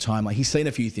stretch of time. He's seen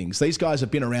a few things. These guys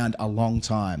have been around a long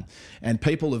time, and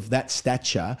people of that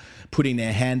stature putting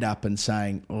their hand up and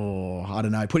saying,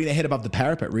 putting their head above the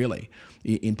parapet, really,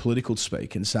 in political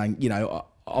speak, and saying,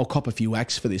 I'll cop a few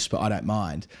whacks for this, but I don't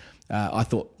mind. I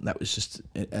thought that was just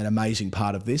an amazing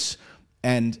part of this,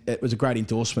 and it was a great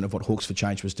endorsement of what Hawks for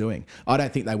Change was doing. I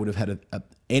don't think they would have had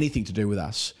anything to do with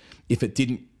us if it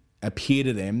didn't appear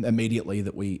to them immediately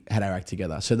that we had our act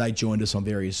together. So they joined us on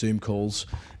various Zoom calls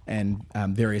and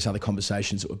various other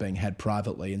conversations that were being had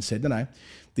privately and said, no,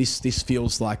 this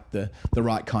feels like the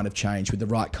right kind of change with the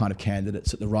right kind of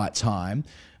candidates at the right time.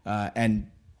 And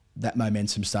that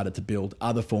momentum started to build.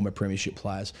 Other former premiership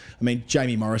players. I mean,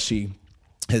 Jamie Morrissey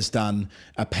has done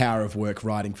a power of work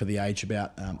writing for The Age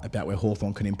about where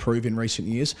Hawthorn can improve in recent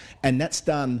years. And that's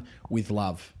done with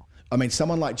love. I mean,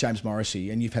 someone like James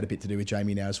Morrissey, and you've had a bit to do with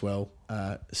Jamie now as well,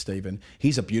 Stephen,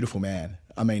 he's a beautiful man.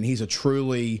 I mean, he's a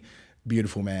truly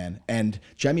beautiful man. And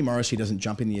Jamie Morrissey doesn't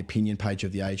jump in the opinion page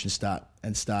of The Age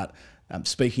and start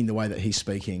speaking the way that he's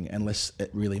speaking unless it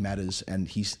really matters, and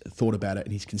he's thought about it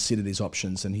and he's considered his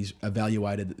options and he's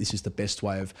evaluated that this is the best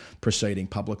way of proceeding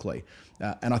publicly.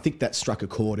 And I think that struck a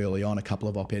chord early on, a couple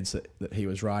of op-eds that he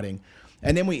was writing.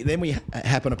 And then we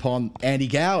happen upon Andy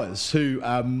Gowers, who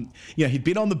he'd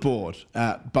been on the board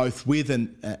both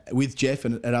with Jeff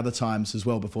and at other times as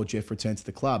well before Jeff returned to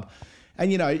the club.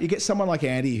 And you get someone like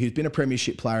Andy who's been a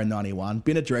premiership player in '91,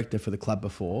 been a director for the club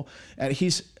before, and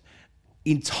his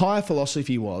entire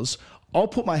philosophy was, I'll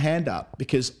put my hand up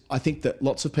because I think that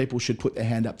lots of people should put their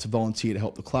hand up to volunteer to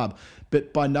help the club.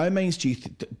 But by no means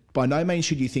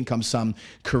should you think I'm some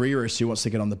careerist who wants to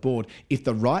get on the board. If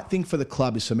the right thing for the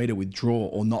club is for me to withdraw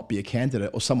or not be a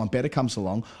candidate, or someone better comes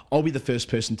along, I'll be the first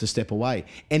person to step away.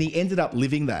 And he ended up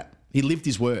living that. He lived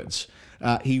his words.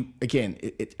 An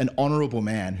honourable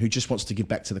man who just wants to give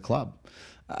back to the club,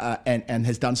 and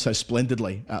has done so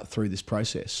splendidly through this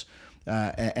process.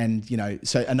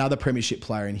 So another premiership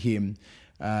player in him,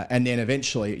 And then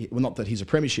eventually, well, not that he's a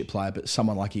premiership player, but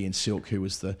someone like Ian Silk, who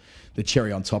was the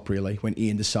cherry on top, really, when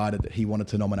Ian decided that he wanted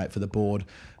to nominate for the board,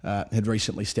 had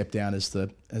recently stepped down as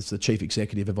the chief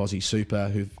executive of Aussie Super,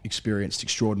 who've experienced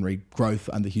extraordinary growth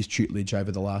under his tutelage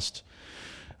over the last,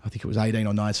 I think it was 18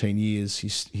 or 19 years.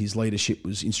 His leadership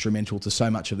was instrumental to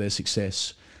so much of their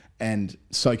success and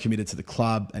so committed to the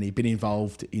club, and he'd been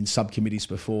involved in subcommittees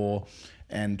before,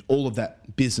 and all of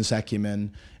that business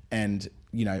acumen and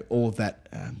all of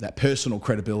that personal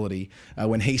credibility.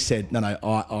 When he said, no,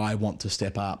 I want to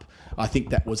step up, I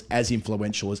think that was as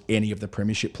influential as any of the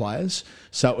premiership players.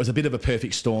 So it was a bit of a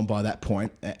perfect storm by that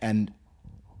point. And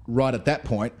right at that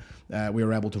point, we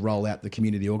were able to roll out the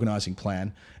community organising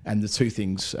plan, and the two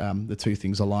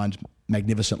things aligned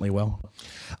magnificently well.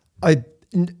 I've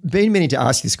been meaning to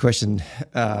ask you this question,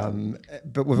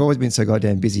 but we've always been so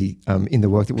goddamn busy in the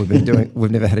work that we've been doing.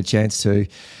 We've never had a chance to.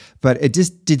 But it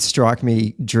just did strike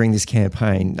me during this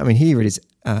campaign. I mean, here it is,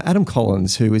 Adam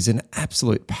Collins, who is an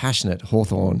absolute passionate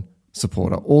Hawthorn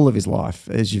supporter all of his life,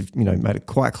 as you've made it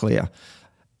quite clear,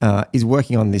 is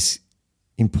working on this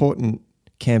important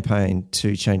campaign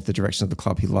to change the direction of the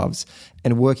club he loves,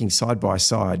 and working side by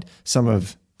side some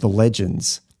of the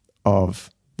legends of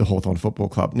the Hawthorn Football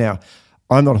Club. Now,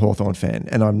 I'm not a Hawthorn fan,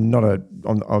 and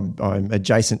I'm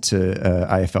adjacent to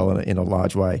AFL in a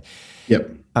large way.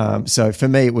 Yep. So for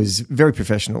me, it was very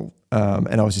professional,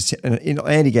 and I was just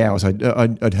Andy Gowers.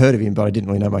 I'd heard of him, but I didn't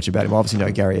really know much about him. I obviously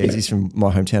know Gary Easy. He's from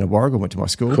my hometown of Warragul, went to my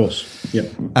school. Of course, yep.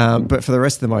 But for the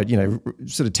rest of them, I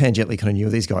sort of tangentially kind of knew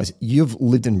these guys. You've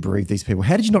lived and breathed these people.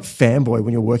 How did you not fanboy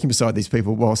when you're working beside these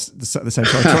people whilst at the same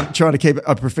time trying to keep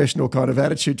a professional kind of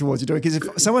attitude towards you doing? Because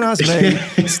if someone asked me,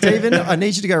 Stephen, I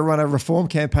need you to go run a reform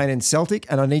campaign in Celtic,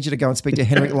 and I need you to go and speak to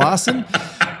Henrik Larsson,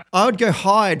 I would go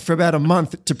hide for about a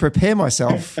month to prepare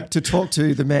myself to talk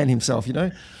to the man himself,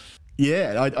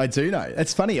 Yeah, I do know.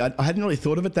 It's funny. I hadn't really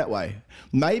thought of it that way.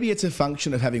 Maybe it's a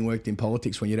function of having worked in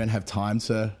politics when you don't have time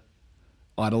to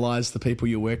idolise the people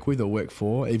you work with or work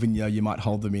for, even though you might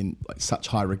hold them in such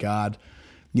high regard.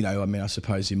 I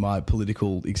suppose in my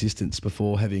political existence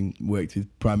before, having worked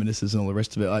with prime ministers and all the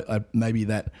rest of it, maybe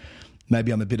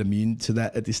I'm a bit immune to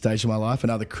that at this stage of my life.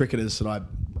 And other cricketers that I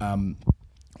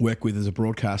work with as a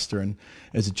broadcaster and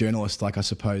as a journalist, I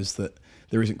suppose that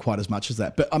there isn't quite as much as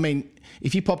that. But I mean,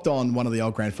 if you popped on one of the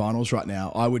old grand finals right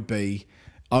now, I would be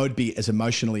as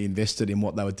emotionally invested in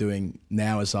what they were doing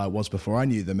now as I was before I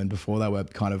knew them and before they were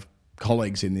kind of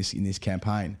colleagues in this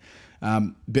campaign.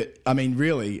 But I mean,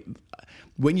 really,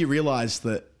 when you realise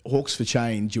that Hawks for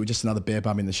Change, you were just another bare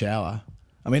bum in the shower.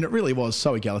 I mean, it really was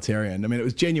so egalitarian. I mean, it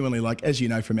was genuinely like, as you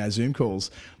know from our Zoom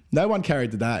calls, no one carried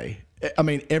the day. I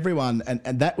mean, everyone, and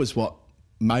that was what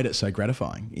made it so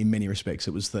gratifying in many respects.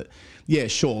 It was that, yeah,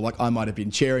 sure, like I might have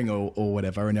been chairing or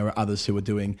whatever, and there were others who were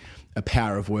doing a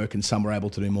power of work and some were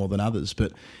able to do more than others.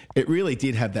 But it really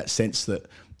did have that sense that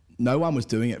no one was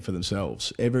doing it for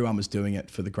themselves. Everyone was doing it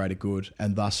for the greater good,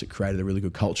 and thus it created a really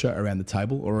good culture around the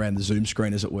table or around the Zoom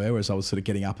screen, as it were, as I was sort of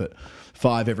getting up at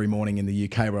 5 every morning in the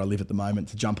UK where I live at the moment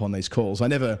to jump on these calls. I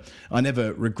never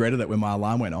regretted it when my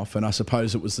alarm went off, and I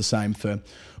suppose it was the same for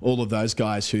all of those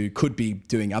guys who could be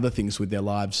doing other things with their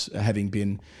lives, having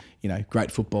been great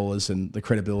footballers and the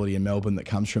credibility in Melbourne that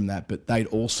comes from that, but they'd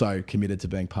also committed to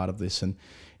being part of this. And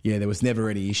yeah, there was never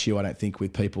any issue, I don't think,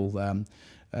 with people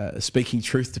speaking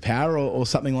truth to power or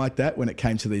something like that when it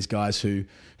came to these guys who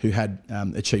had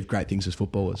achieved great things as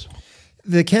footballers.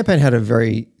 The campaign had a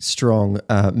very strong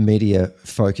media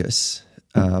focus,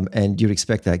 and you'd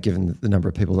expect that given the number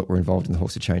of people that were involved in the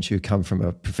Hawks for Change who come from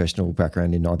a professional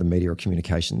background in either media or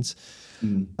communications.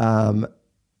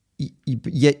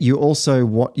 Yet you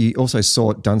also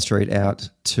sought Dunn Street out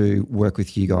to work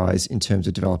with you guys in terms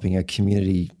of developing a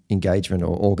community engagement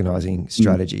or organising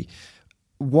strategy.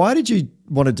 Why did you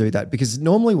want to do that? Because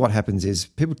normally what happens is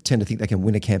people tend to think they can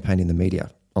win a campaign in the media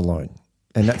alone,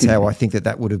 and that's how I think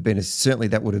that would have been. Certainly,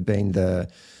 that would have been the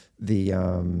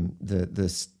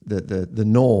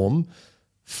norm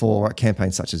for a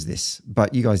campaign such as this.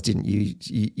 But you guys didn't.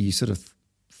 You sort of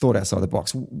thought outside the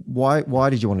box. Why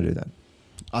did you want to do that?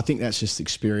 I think that's just the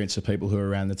experience of people who are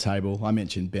around the table. I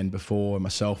mentioned Ben before, and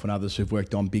myself and others who've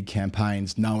worked on big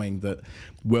campaigns, knowing that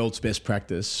world's best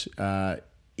practice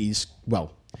is,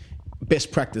 well,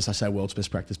 best practice, I say world's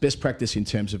best practice. Best practice in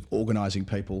terms of organising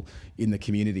people in the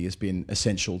community has been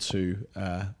essential to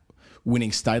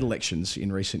winning state elections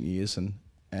in recent years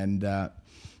and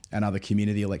other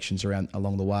community elections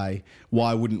along the way.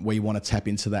 Why wouldn't we want to tap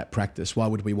into that practice? Why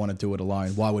would we want to do it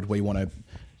alone? Why would we want to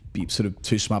be sort of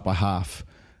too smart by half?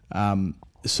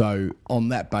 So on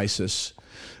that basis,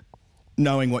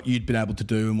 knowing what you'd been able to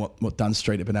do and what Dunn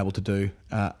Street had been able to do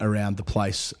around the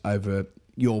place over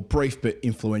your brief but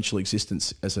influential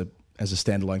existence as a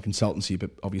standalone consultancy,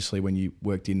 but obviously when you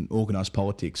worked in organised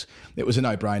politics, it was a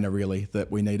no-brainer really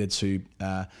that we needed to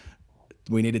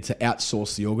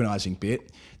outsource the organising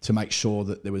bit to make sure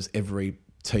that there was every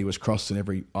T was crossed and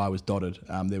every I was dotted.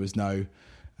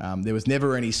 There was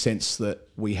never any sense that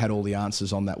we had all the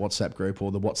answers on that WhatsApp group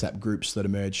or the WhatsApp groups that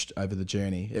emerged over the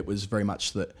journey. It was very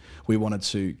much that we wanted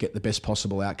to get the best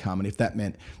possible outcome. And if that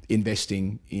meant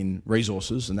investing in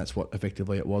resources, and that's what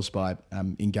effectively it was by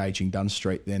engaging Dunn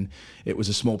Street, then it was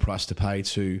a small price to pay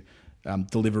to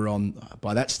deliver on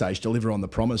the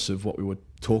promise of what we were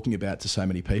talking about to so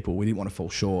many people. We didn't want to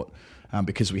fall short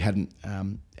because we hadn't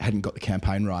got the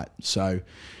campaign right. So,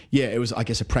 yeah, it was, I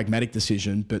guess, a pragmatic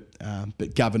decision,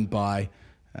 but governed by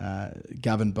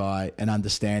an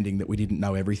understanding that we didn't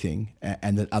know everything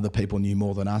and that other people knew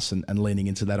more than us, and leaning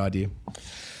into that idea.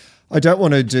 I don't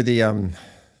want to do the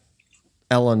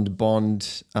Alan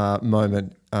Bond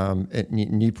moment at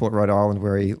Newport, Rhode Island,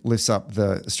 where he lifts up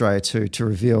the Australia 2 to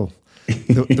reveal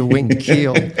the winged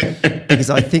keel, because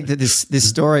I think that this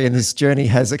story and this journey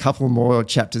has a couple more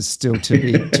chapters still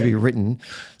to be written.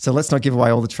 So let's not give away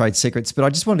all the trade secrets. But I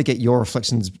just wanted to get your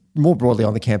reflections more broadly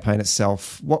on the campaign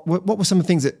itself. What were some of the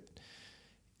things that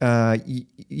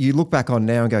you look back on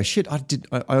now and go, shit,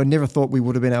 I never thought we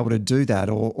would have been able to do that,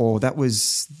 or that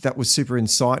was super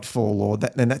insightful,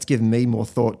 and that's given me more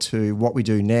thought to what we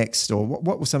do next, or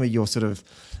what were some of your sort of,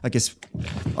 I guess,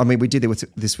 I mean, we did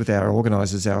this with our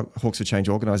organisers, our Hawks for Change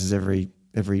organisers every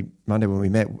Monday when we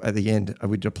met at the end.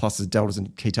 We did pluses, deltas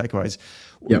and key takeaways.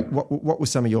 Yep. What were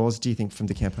some of yours, do you think, from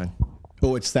the campaign?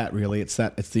 Well, it's that really. It's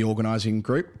the organising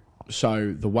group.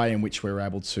 So the way in which we were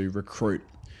able to recruit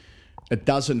a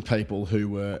dozen people who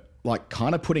were like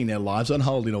kind of putting their lives on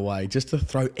hold in a way just to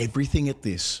throw everything at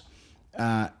this.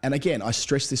 And again, I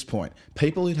stress this point.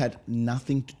 People who'd had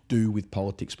nothing to do with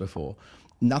politics before,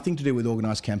 nothing to do with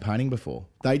organised campaigning before.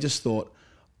 They just thought,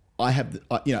 I have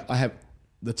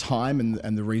the time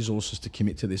and the resources to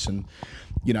commit to this. And,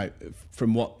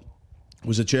 from what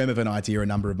was a germ of an idea a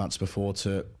number of months before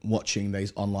to watching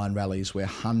these online rallies where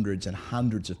hundreds and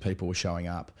hundreds of people were showing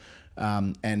up,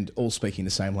 and all speaking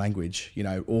the same language,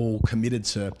 all committed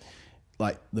to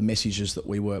like the messages that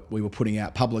we were putting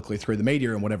out publicly through the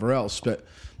media and whatever else, but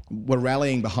were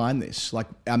rallying behind this. Like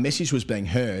our message was being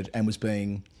heard and was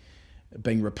being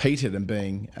repeated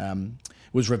and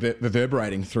was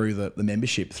reverberating through the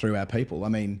membership, through our people. I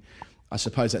mean, I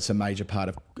suppose that's a major part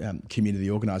of community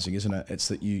organising, isn't it? It's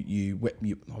that you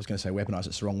I was going to say weaponise,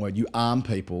 it's the wrong word. You arm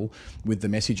people with the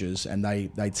messages and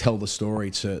they tell the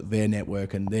story to their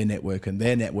network and their network and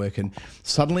their network. And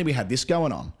suddenly we had this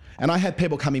going on. And I had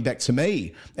people coming back to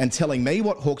me and telling me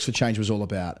what Hawks for Change was all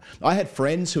about. I had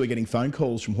friends who were getting phone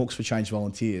calls from Hawks for Change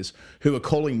volunteers who were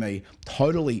calling me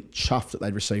totally chuffed that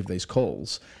they'd received these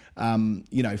calls,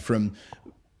 from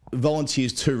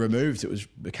volunteers too removed, it was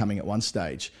becoming at one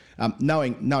stage,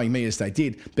 knowing me as they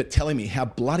did, but telling me how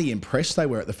bloody impressed they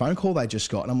were at the phone call they just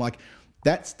got. And I'm like,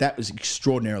 that was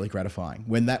extraordinarily gratifying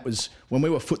when we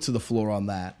were foot to the floor on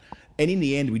that. And in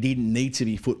the end, we didn't need to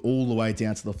be foot all the way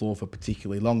down to the floor for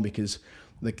particularly long, because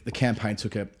the campaign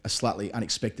took a slightly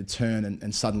unexpected turn,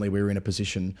 and suddenly we were in a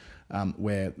position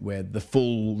where the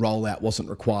full rollout wasn't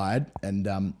required, and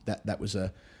that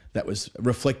was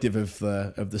reflective of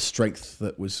the strength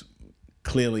that was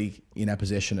clearly in our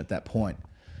possession at that point.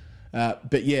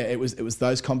 But yeah, it was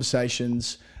those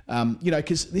conversations,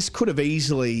 because this could have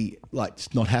easily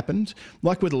not happened.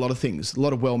 Like with a lot of things, a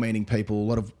lot of well-meaning people, a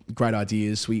lot of great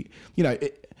ideas.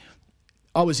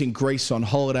 I was in Greece on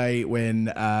holiday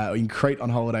in Crete on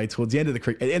holiday towards the end of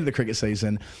the cricket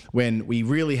season, when we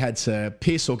really had to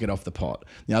piss or get off the pot.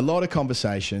 A lot of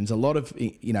conversations, a lot of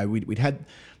we'd had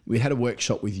a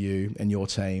workshop with you and your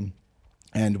team,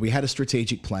 and we had a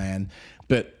strategic plan,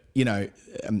 but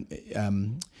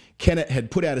Kennett had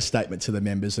put out a statement to the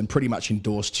members and pretty much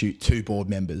endorsed two board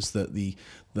members, the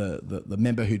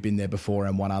member who'd been there before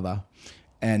and one other.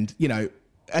 And,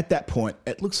 at that point,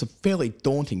 it looks a fairly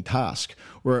daunting task.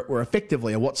 We're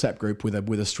effectively a WhatsApp group with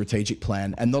a strategic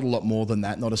plan, and not a lot more than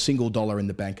that, not a single dollar in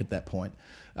the bank at that point.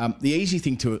 The easy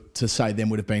thing to say then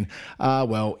would have been,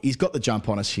 well, he's got the jump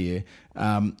on us here.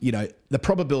 The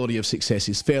probability of success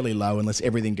is fairly low unless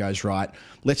everything goes right.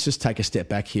 Let's just take a step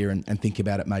back here and think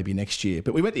about it maybe next year.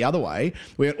 But we went the other way.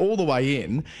 We went all the way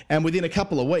in, and within a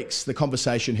couple of weeks, the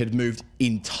conversation had moved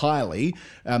entirely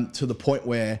to the point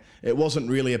where it wasn't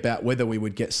really about whether we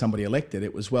would get somebody elected.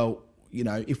 It was, well,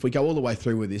 if we go all the way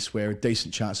through with this, we're a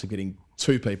decent chance of getting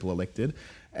 2 people elected,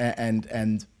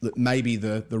 and maybe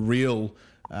the real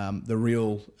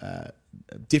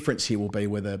difference here will be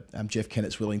whether Jeff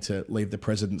Kennett's willing to leave the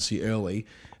presidency early,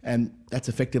 and that's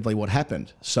effectively what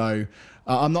happened. So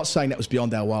I'm not saying that was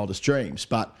beyond our wildest dreams,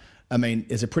 but I mean,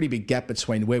 there's a pretty big gap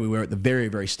between where we were at the very,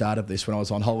 very start of this when I was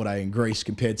on holiday in Greece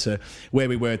compared to where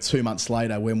we were 2 months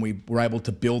later when we were able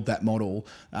to build that model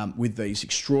with these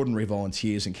extraordinary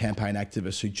volunteers and campaign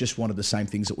activists who just wanted the same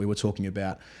things that we were talking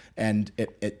about. And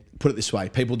put it this way,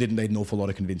 people didn't need an awful lot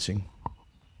of convincing.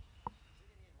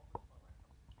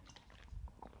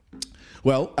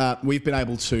 Well, we've been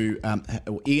able to,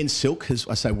 Ian Silk has,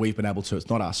 I say we've been able to, it's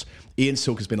not us. Ian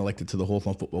Silk has been elected to the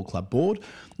Hawthorn Football Club board,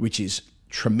 which is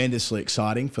tremendously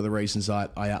exciting for the reasons I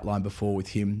outlined before with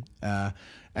him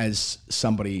as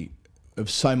somebody of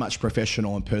so much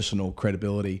professional and personal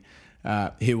credibility.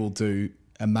 He will do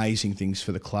amazing things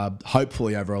for the club,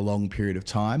 hopefully over a long period of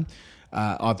time.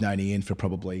 I've known Ian for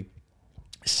probably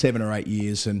 7 or 8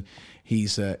 years, and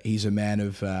he's a man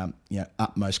of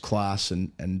utmost class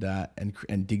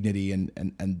and dignity,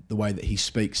 and the way that he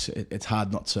speaks, it's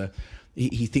hard not to.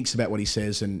 He thinks about what he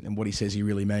says and what he says he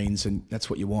really means, and that's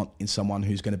what you want in someone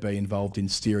who's going to be involved in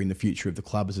steering the future of the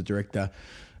club as a director.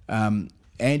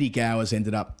 Andy Gowers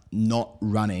ended up not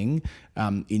running.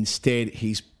 Instead,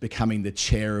 he's becoming the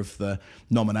chair of the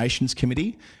nominations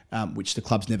committee, which the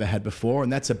club's never had before,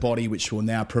 and that's a body which will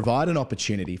now provide an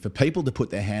opportunity for people to put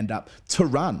their hand up to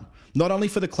run, not only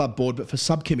for the club board, but for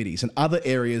subcommittees and other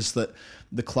areas that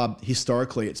the club,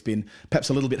 historically, it's been perhaps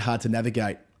a little bit hard to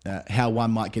navigate how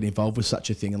one might get involved with such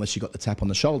a thing unless you got the tap on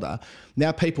the shoulder.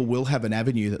 Now people will have an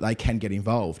avenue that they can get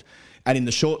involved. And in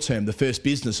the short term, the first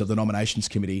business of the nominations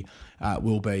committee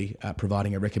will be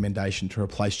providing a recommendation to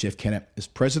replace Jeff Kennett as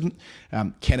president.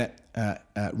 Kennett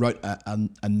wrote a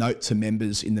note to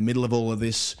members in the middle of all of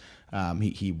this.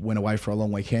 He went away for a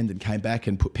long weekend and came back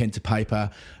and put pen to paper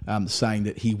saying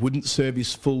that he wouldn't serve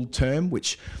his full term,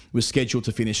 which was scheduled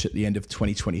to finish at the end of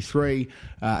 2023,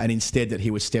 and instead that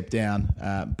he would step down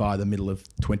by the middle of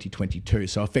 2022.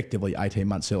 So effectively 18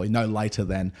 months early, no later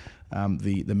than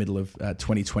the middle of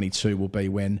 2022 will be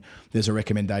when there's a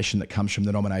recommendation that comes from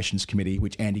the nominations committee,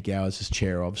 which Andy Gowers is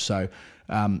chair of. So,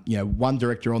 one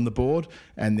director on the board,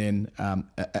 and then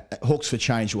Hawks for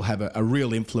Change will have a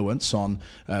real influence on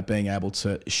being able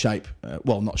to shape,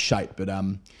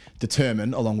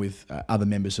 determine, along with other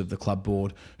members of the club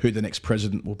board, who the next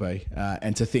president will be.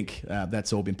 And to think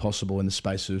that's all been possible in the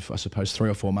space of, I suppose, 3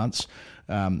 or 4 months.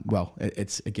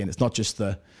 It's not just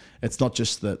the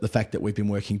fact that we've been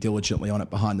working diligently on it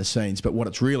behind the scenes, but what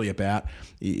it's really about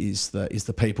is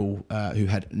the people who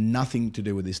had nothing to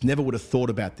do with this, never would have thought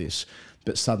about this,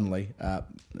 but suddenly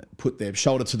put their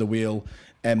shoulder to the wheel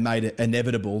and made it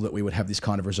inevitable that we would have this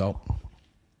kind of result.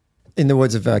 In the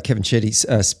words of Kevin Chetty's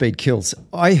speed kills.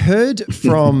 I heard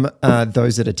from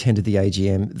those that attended the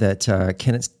AGM that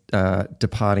Kennett's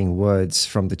departing words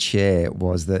from the chair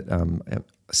was that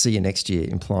see you next year,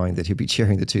 implying that he'll be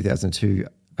chairing the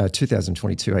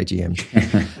 2022 AGM.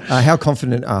 How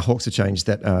confident are Hawks for Change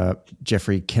that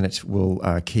Jeffrey Kennett will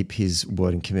keep his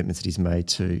word and commitments that he's made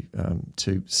to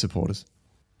supporters?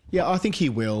 Yeah, I think he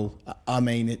will. I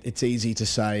mean, it's easy to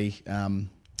say,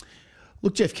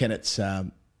 look, Jeff Kennett's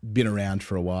been around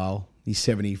for a while. He's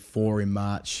 74 in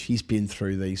March. He's been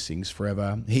through these things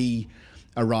forever. He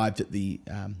arrived at the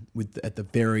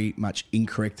very much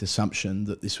incorrect assumption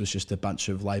that this was just a bunch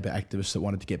of Labor activists that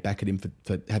wanted to get back at him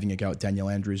for having a go at Daniel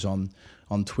Andrews on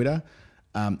Twitter,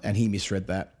 and he misread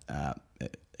that.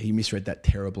 He misread that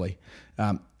terribly.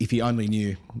 If he only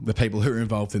knew the people who are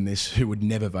involved in this, who would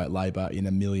never vote Labor in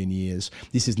a million years.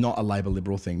 This is not a Labor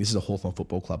Liberal thing. This is a Hawthorn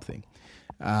Football Club thing,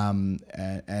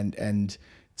 and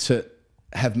to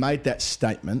have made that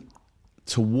statement,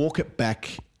 to walk it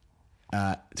back.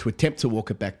 To attempt to walk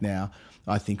it back now,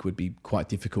 I think would be quite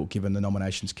difficult given the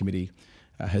nominations committee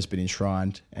has been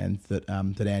enshrined and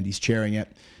that Andy's chairing it,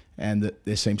 and that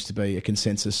there seems to be a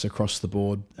consensus across the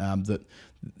board that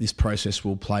this process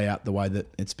will play out the way that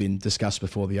it's been discussed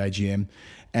before the AGM.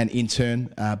 And in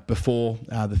turn, before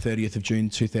the 30th of June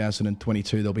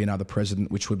 2022, there'll be another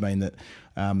president, which would mean that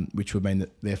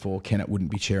therefore Kennett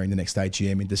wouldn't be chairing the next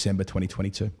AGM in December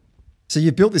 2022. So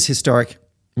you've built this historic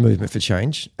movement for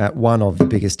change at one of the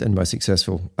biggest and most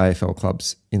successful AFL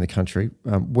clubs in the country.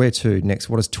 Where to next?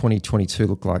 What does 2022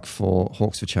 look like for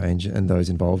Hawks for Change and those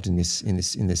involved in this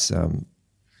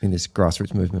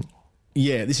grassroots movement?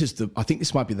 Yeah, I think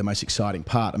this might be the most exciting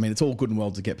part. I mean, it's all good and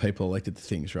well to get people elected to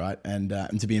things, right, and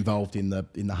to be involved in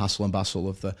the hustle and bustle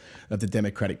of the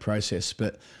democratic process.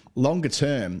 But longer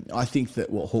term, I think that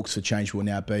what Hawks for Change will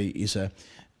now be is a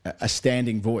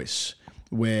standing voice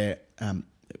where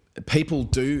people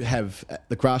do have, at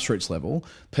the grassroots level,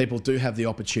 people do have the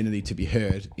opportunity to be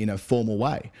heard in a formal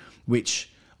way, which,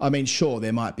 I mean, sure,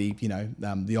 there might be,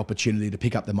 the opportunity to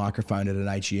pick up the microphone at an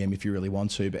AGM if you really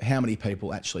want to, but how many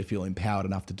people actually feel empowered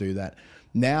enough to do that?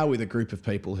 Now with a group of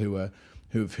people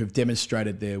who've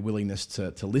demonstrated their willingness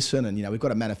to listen, and we've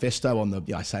got a manifesto on the,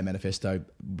 I say manifesto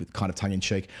with kind of tongue in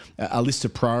cheek, a list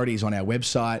of priorities on our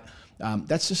website.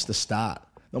 That's just the start,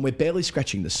 and we're barely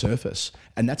scratching the surface,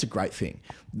 and that's a great thing.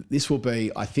 This will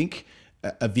be, I think,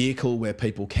 a vehicle where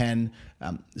people can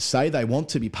say they want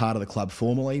to be part of the club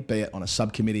formally, be it on a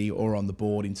subcommittee or on the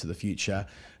board into the future.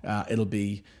 It'll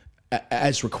be,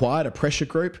 as required, a pressure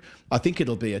group. I think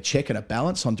it'll be a check and a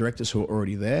balance on directors who are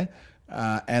already there,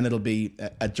 and it'll be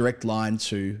a direct line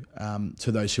to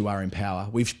those who are in power.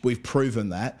 We've proven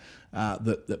that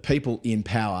people in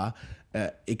power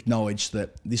acknowledge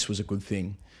that this was a good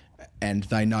thing. And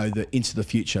they know that into the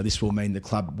future, this will mean the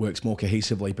club works more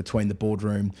cohesively between the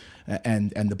boardroom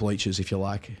and the bleachers, if you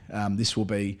like. This will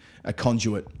be a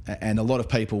conduit, and a lot of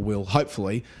people will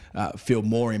hopefully feel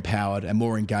more empowered and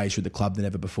more engaged with the club than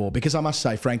ever before. Because I must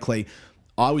say, frankly,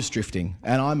 I was drifting,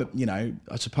 and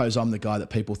I suppose I'm the guy that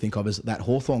people think of as that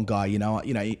Hawthorn guy.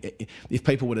 If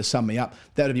people were to sum me up,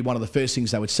 that would be one of the first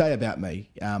things they would say about me.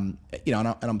 And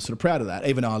I'm sort of proud of that.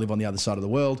 Even though I live on the other side of the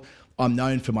world, I'm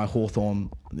known for my Hawthorn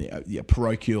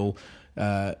parochial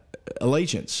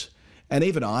allegiance. And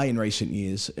even I, in recent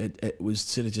years, it was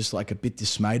sort of just like a bit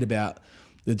dismayed about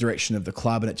the direction of the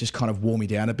club, and it just kind of wore me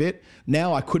down a bit.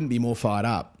 Now I couldn't be more fired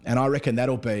up, and I reckon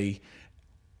that'll be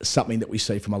something that we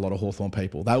see from a lot of Hawthorn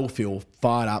people. They will feel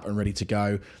fired up and ready to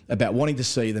go about wanting to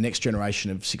see the next generation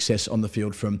of success on the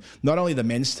field from not only the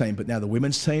men's team, but now the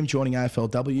women's team joining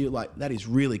AFLW. Like, that is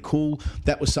really cool.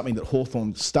 That was something that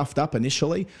Hawthorn stuffed up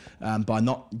initially by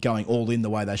not going all in the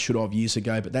way they should have years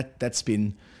ago, but that's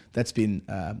been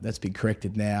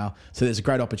corrected now. So there's a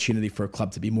great opportunity for a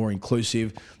club to be more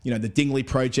inclusive. The Dingley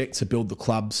project to build the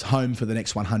club's home for the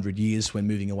next 100 years when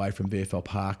moving away from VFL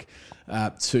Park,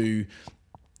 to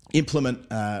implement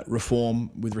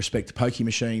reform with respect to pokie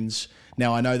machines.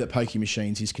 Now, I know that pokie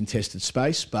machines is contested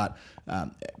space, but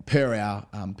per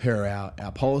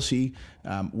our policy,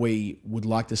 we would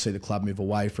like to see the club move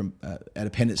away from a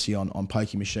dependency on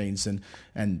pokie machines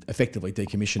and effectively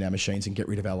decommission our machines and get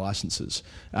rid of our licences.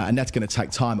 And that's going to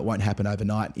take time. It won't happen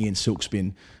overnight. Ian Silk's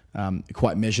been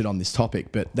quite measured on this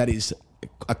topic, but that is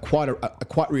a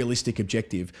quite realistic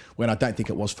objective when I don't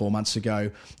think it was 4 months ago.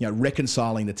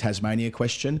 Reconciling the Tasmania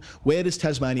question. Where does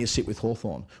Tasmania sit with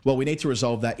Hawthorn? Well, we need to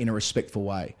resolve that in a respectful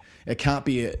way. It can't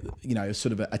be a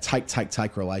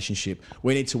take relationship.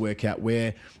 We need to work out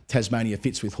where Tasmania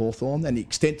fits with Hawthorn and the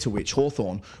extent to which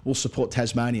Hawthorn will support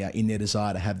Tasmania in their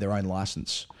desire to have their own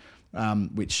licence,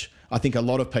 which I think a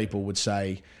lot of people would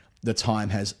say the time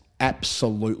has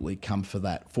absolutely come for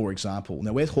that, for example.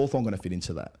 Now, where's Hawthorn going to fit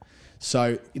into that?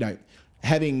 So,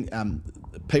 having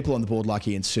people on the board like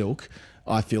Ian Silk,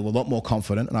 I feel a lot more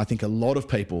confident, and I think a lot of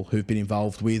people who've been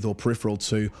involved with or peripheral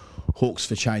to Hawks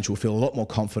for Change will feel a lot more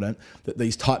confident that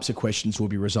these types of questions will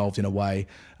be resolved in a way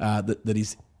that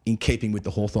is in keeping with the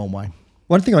Hawthorn way.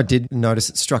 One thing I did notice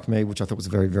that struck me, which I thought was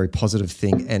a very, very positive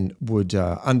thing and would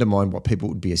undermine what people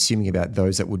would be assuming about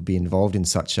those that would be involved in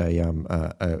such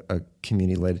a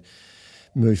community-led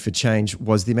move for change,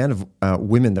 was the amount of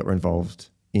women that were involved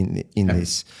in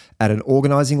this at an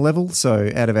organising level.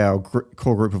 So out of our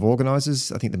core group of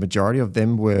organisers, I think the majority of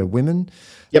them were women.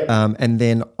 Yep. And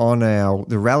then on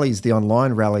the rallies, the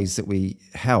online rallies that we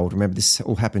held, remember this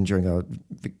all happened during our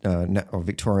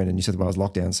Victorian and New South Wales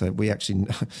lockdown. So we actually,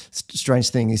 strange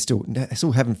thing is still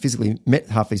haven't physically met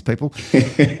half these people.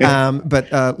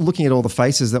 But looking at all the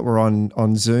faces that were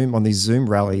on Zoom, on these Zoom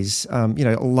rallies, a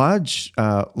large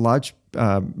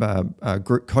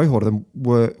group cohort of them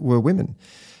were women.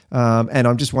 And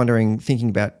I'm just wondering, thinking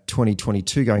about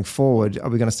 2022 going forward, are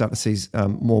we going to start to see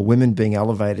more women being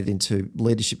elevated into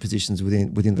leadership positions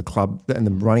within the club and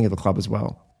the running of the club as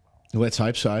well? Let's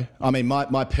hope so. I mean,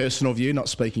 my personal view, not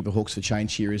speaking for Hawks for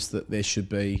Change here, is that there should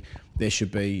be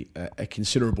a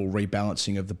considerable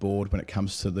rebalancing of the board when it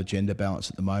comes to the gender balance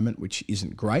at the moment, which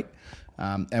isn't great.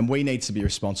 And we need to be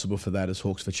responsible for that as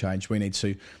Hawks for Change. We need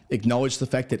to acknowledge the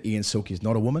fact that Ian Silk is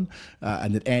not a woman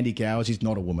and that Andy Gowers is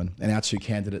not a woman. And our two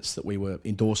candidates that we were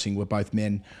endorsing were both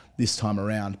men this time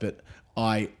around. But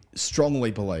I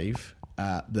strongly believe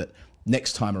that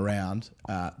next time around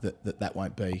that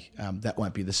won't be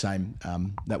the same.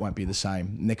 That won't be the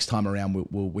same. Next time around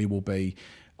we will be,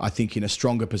 I think, in a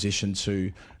stronger position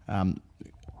to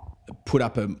put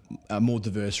up a more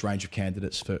diverse range of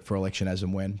candidates for election as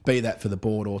and when, be that for the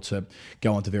board or to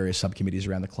go on to various subcommittees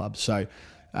around the club. So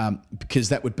because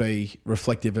that would be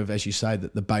reflective of, as you say,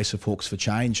 that the base of Hawks for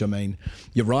Change. I mean,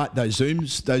 you're right, those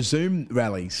Zoom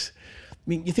rallies. I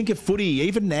mean, you think of footy,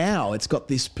 even now, it's got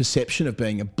this perception of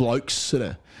being a bloke's sort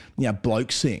of,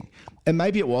 bloke thing. And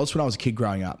maybe it was when I was a kid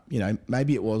growing up,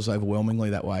 maybe it was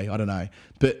overwhelmingly that way, I don't know.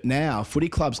 But now footy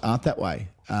clubs aren't that way.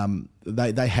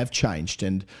 They have changed,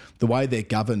 and the way they're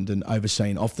governed and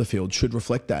overseen off the field should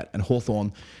reflect that. And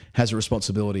Hawthorn has a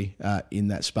responsibility in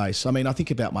that space. I mean, I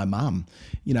think about my mum.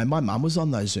 My mum was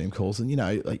on those Zoom calls,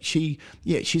 and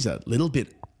she's a little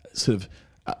bit sort of.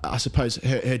 I suppose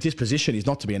her disposition is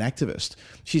not to be an activist.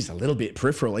 She's a little bit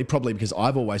peripherally, probably because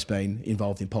I've always been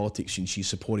involved in politics and she's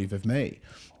supportive of me.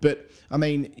 But, I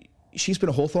mean, she's been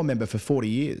a Hawthorn member for 40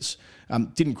 years.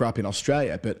 Didn't grow up in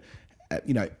Australia, but,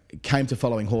 came to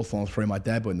following Hawthorn through my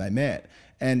dad when they met.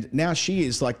 And now she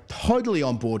is, totally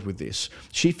on board with this.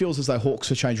 She feels as though Hawks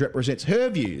for Change represents her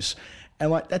views.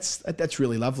 And, that's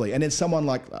really lovely. And then someone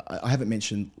like, I haven't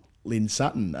mentioned Lynn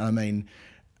Sutton. I mean...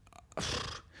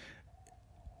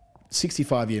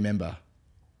 65-year member,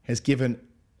 has given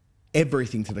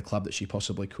everything to the club that she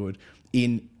possibly could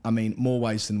in, more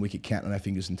ways than we could count on our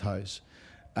fingers and toes.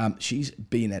 She's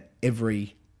been at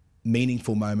every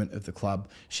meaningful moment of the club.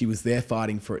 She was there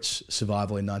fighting for its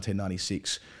survival in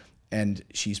 1996, and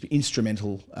she's been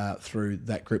instrumental through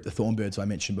that group, the Thornbirds I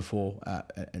mentioned before,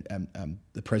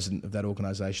 the president of that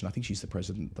organisation. I think she's the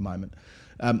president at the moment.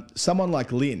 Someone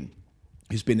like Lynn,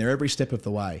 who's been there every step of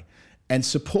the way, and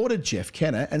supported Jeff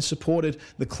Kenner and supported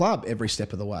the club every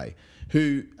step of the way,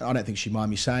 who, I don't think she'd mind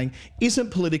me saying,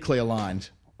 isn't politically aligned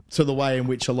to the way in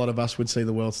which a lot of us would see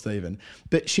the world, Stephen.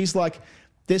 But she's like,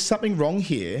 there's something wrong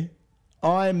here.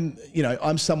 I'm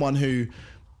someone who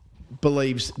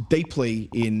believes deeply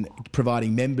in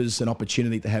providing members an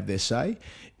opportunity to have their say,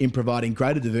 in providing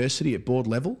greater diversity at board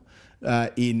level,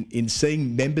 in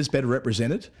seeing members better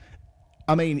represented.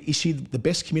 I mean, is she the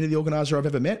best community organiser I've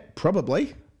ever met?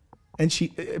 Probably. And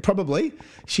she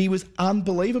was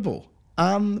unbelievable.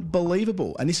 And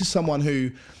this is someone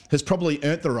who has probably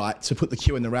earned the right to put the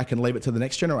cue in the rack and leave it to the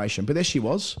next generation. But there she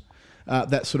was,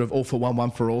 that sort of all for one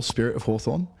for all spirit of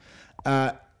Hawthorn.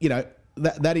 That's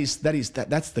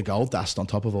the gold dust on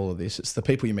top of all of this. It's the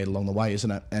people you meet along the way,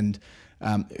 isn't it? And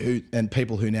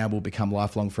people who now will become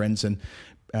lifelong friends and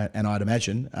I'd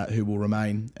imagine who will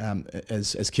remain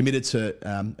as committed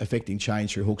to affecting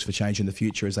change through Hawks for Change in the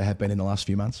future as they have been in the last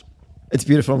few months. It's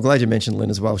beautiful. I'm glad you mentioned Lynn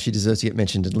as well. She deserves to get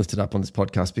mentioned and lifted up on this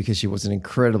podcast because she was an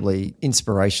incredibly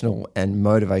inspirational and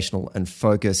motivational and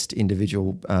focused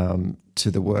individual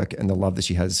to the work and the love that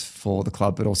she has for the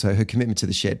club, but also her commitment to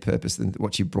the shared purpose and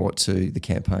what she brought to the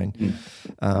campaign.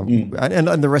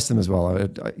 And the rest of them as well.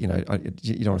 You don't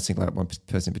want to single out one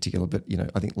person in particular, but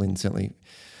I think Lynn certainly,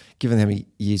 given how many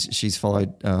years she's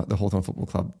followed the Hawthorn Football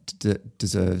Club,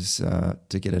 deserves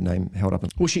to get her name held up.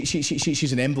 Well,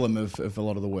 she's an emblem of a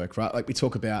lot of the work, right? Like we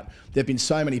talk about, there have been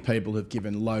so many people who've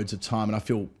given loads of time, and I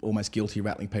feel almost guilty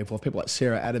rattling people off. People like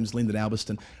Sarah Adams, Lyndon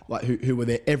Albiston, who were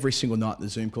there every single night in the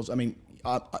Zoom calls. I mean,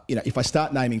 if I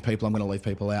start naming people, I'm going to leave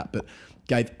people out, but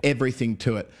gave everything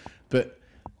to it. But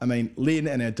I mean, Lynn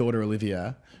and her daughter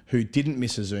Olivia, who didn't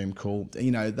miss a Zoom call,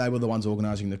 they were the ones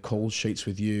organising the call sheets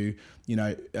with you,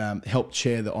 helped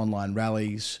chair the online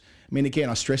rallies. I mean, again,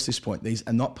 I stress this point, these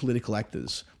are not political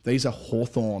actors. These are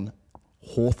Hawthorn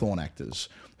actors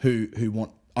who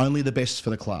want only the best for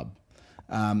the club.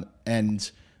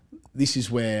 And this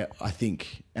is where I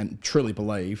think and truly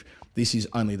believe this is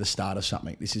only the start of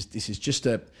something. This is just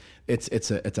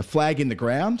it's a flag in the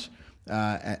ground,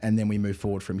 and then we move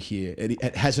forward from here.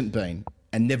 It hasn't been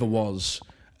and never was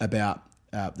about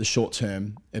the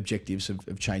short-term objectives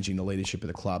of changing the leadership of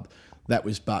the club. That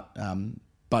was but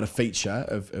a feature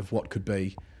of what could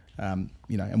be, and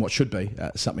what should be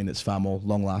something that's far more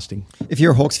long-lasting. If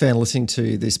you're a Hawks fan listening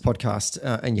to this podcast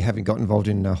and you haven't got involved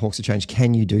in Hawks for Change,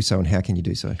 can you do so, and how can you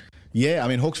do so? Yeah, I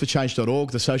mean,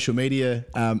 hawksforchange.org, the social media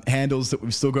handles that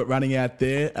we've still got running out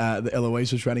there. The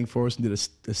Eloise was running for us and did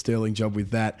a sterling job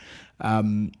with that. I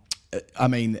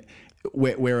mean,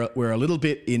 we're a little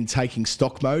bit in taking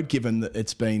stock mode, given that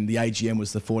it's been, the AGM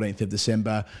was the 14th of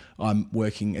December. I'm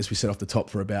working, as we said off the top,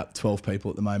 for about 12 people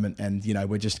at the moment. And,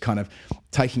 we're just kind of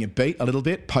taking a beat a little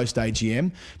bit post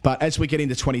AGM. But as we get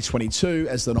into 2022,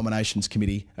 as the nominations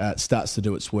committee starts to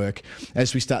do its work,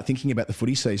 as we start thinking about the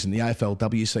footy season, the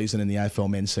AFLW season and the AFL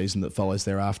men's season that follows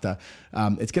thereafter,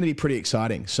 it's going to be pretty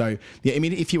exciting. So, yeah, I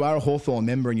mean, if you are a Hawthorn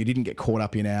member and you didn't get caught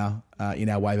up in our in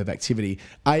our wave of activity.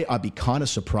 I'd be kind of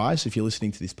surprised if you're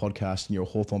listening to this podcast and you're a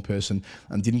Hawthorn person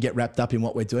and didn't get wrapped up in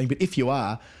what we're doing. But if you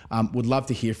are, would love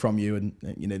to hear from you. And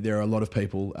there are a lot of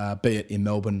people, be it in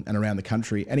Melbourne and around the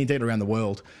country, and indeed around the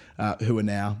world, who are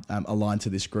now aligned to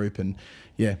this group. And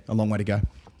yeah, a long way to go.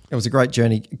 It was a great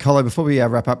journey. Colo, before we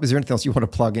wrap up, is there anything else you want to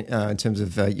plug in terms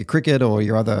of your cricket or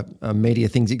your other media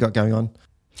things you got going on?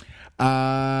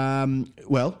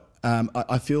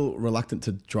 I feel reluctant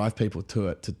to drive people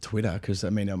to Twitter because,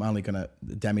 I'm only going to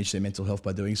damage their mental health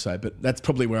by doing so. But that's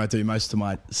probably where I do most of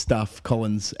my stuff.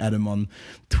 Collins Adam on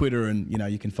Twitter, and,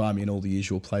 you can find me in all the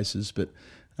usual places. But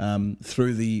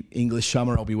through the English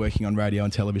summer, I'll be working on radio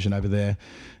and television over there.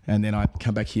 And then I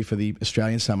come back here for the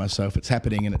Australian summer. So if it's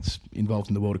happening and it's involved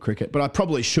in the world of cricket. But I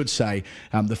probably should say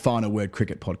the Final Word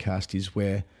Cricket podcast is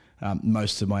where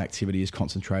most of my activity is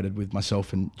concentrated with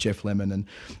myself and Jeff Lemon. And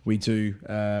we do,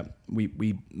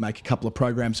 we make a couple of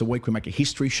programs a week. We make a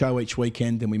history show each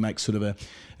weekend, and we make sort of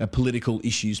a political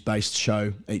issues-based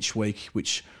show each week,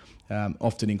 which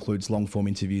often includes long-form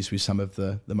interviews with some of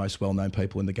the most well-known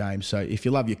people in the game. So if you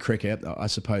love your cricket, I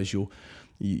suppose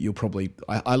you'll probably,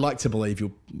 I like to believe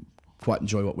you'll quite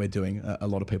enjoy what we're doing. A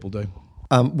lot of people do.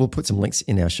 We'll put some links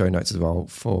in our show notes as well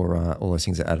for all those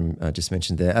things that Adam just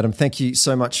mentioned there. Adam, thank you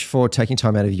so much for taking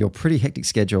time out of your pretty hectic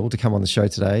schedule to come on the show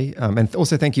today. And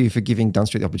also thank you for giving Dunn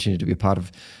Street the opportunity to be a part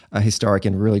of a historic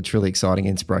and really, truly exciting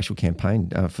and inspirational campaign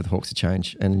for the Hawks to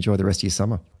change, and enjoy the rest of your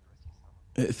summer.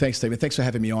 Thanks, Stephen. Thanks for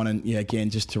having me on. And yeah, again,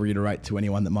 just to reiterate to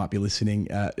anyone that might be listening,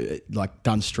 like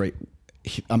Dunn Street,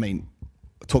 I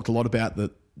talked a lot about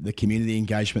the community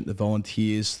engagement, the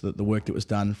volunteers, the work that was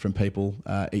done from people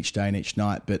each day and each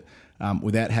night. But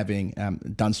without having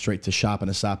Dunn Street to sharpen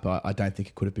us up, I don't think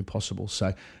it could have been possible.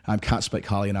 So I can't speak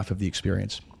highly enough of the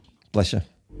experience. Bless you.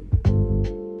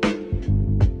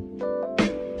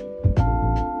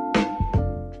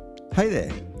 Hey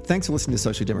there. Thanks for listening to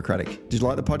Socially Democratic. Did you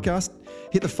like the podcast?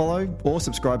 Hit the follow or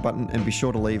subscribe button, and be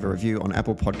sure to leave a review on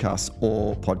Apple Podcasts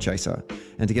or Podchaser.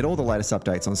 And to get all the latest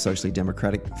updates on Socially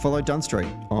Democratic, follow Dunn Street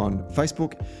on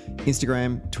Facebook,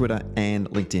 Instagram, Twitter, and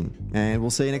LinkedIn. And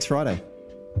we'll see you next Friday.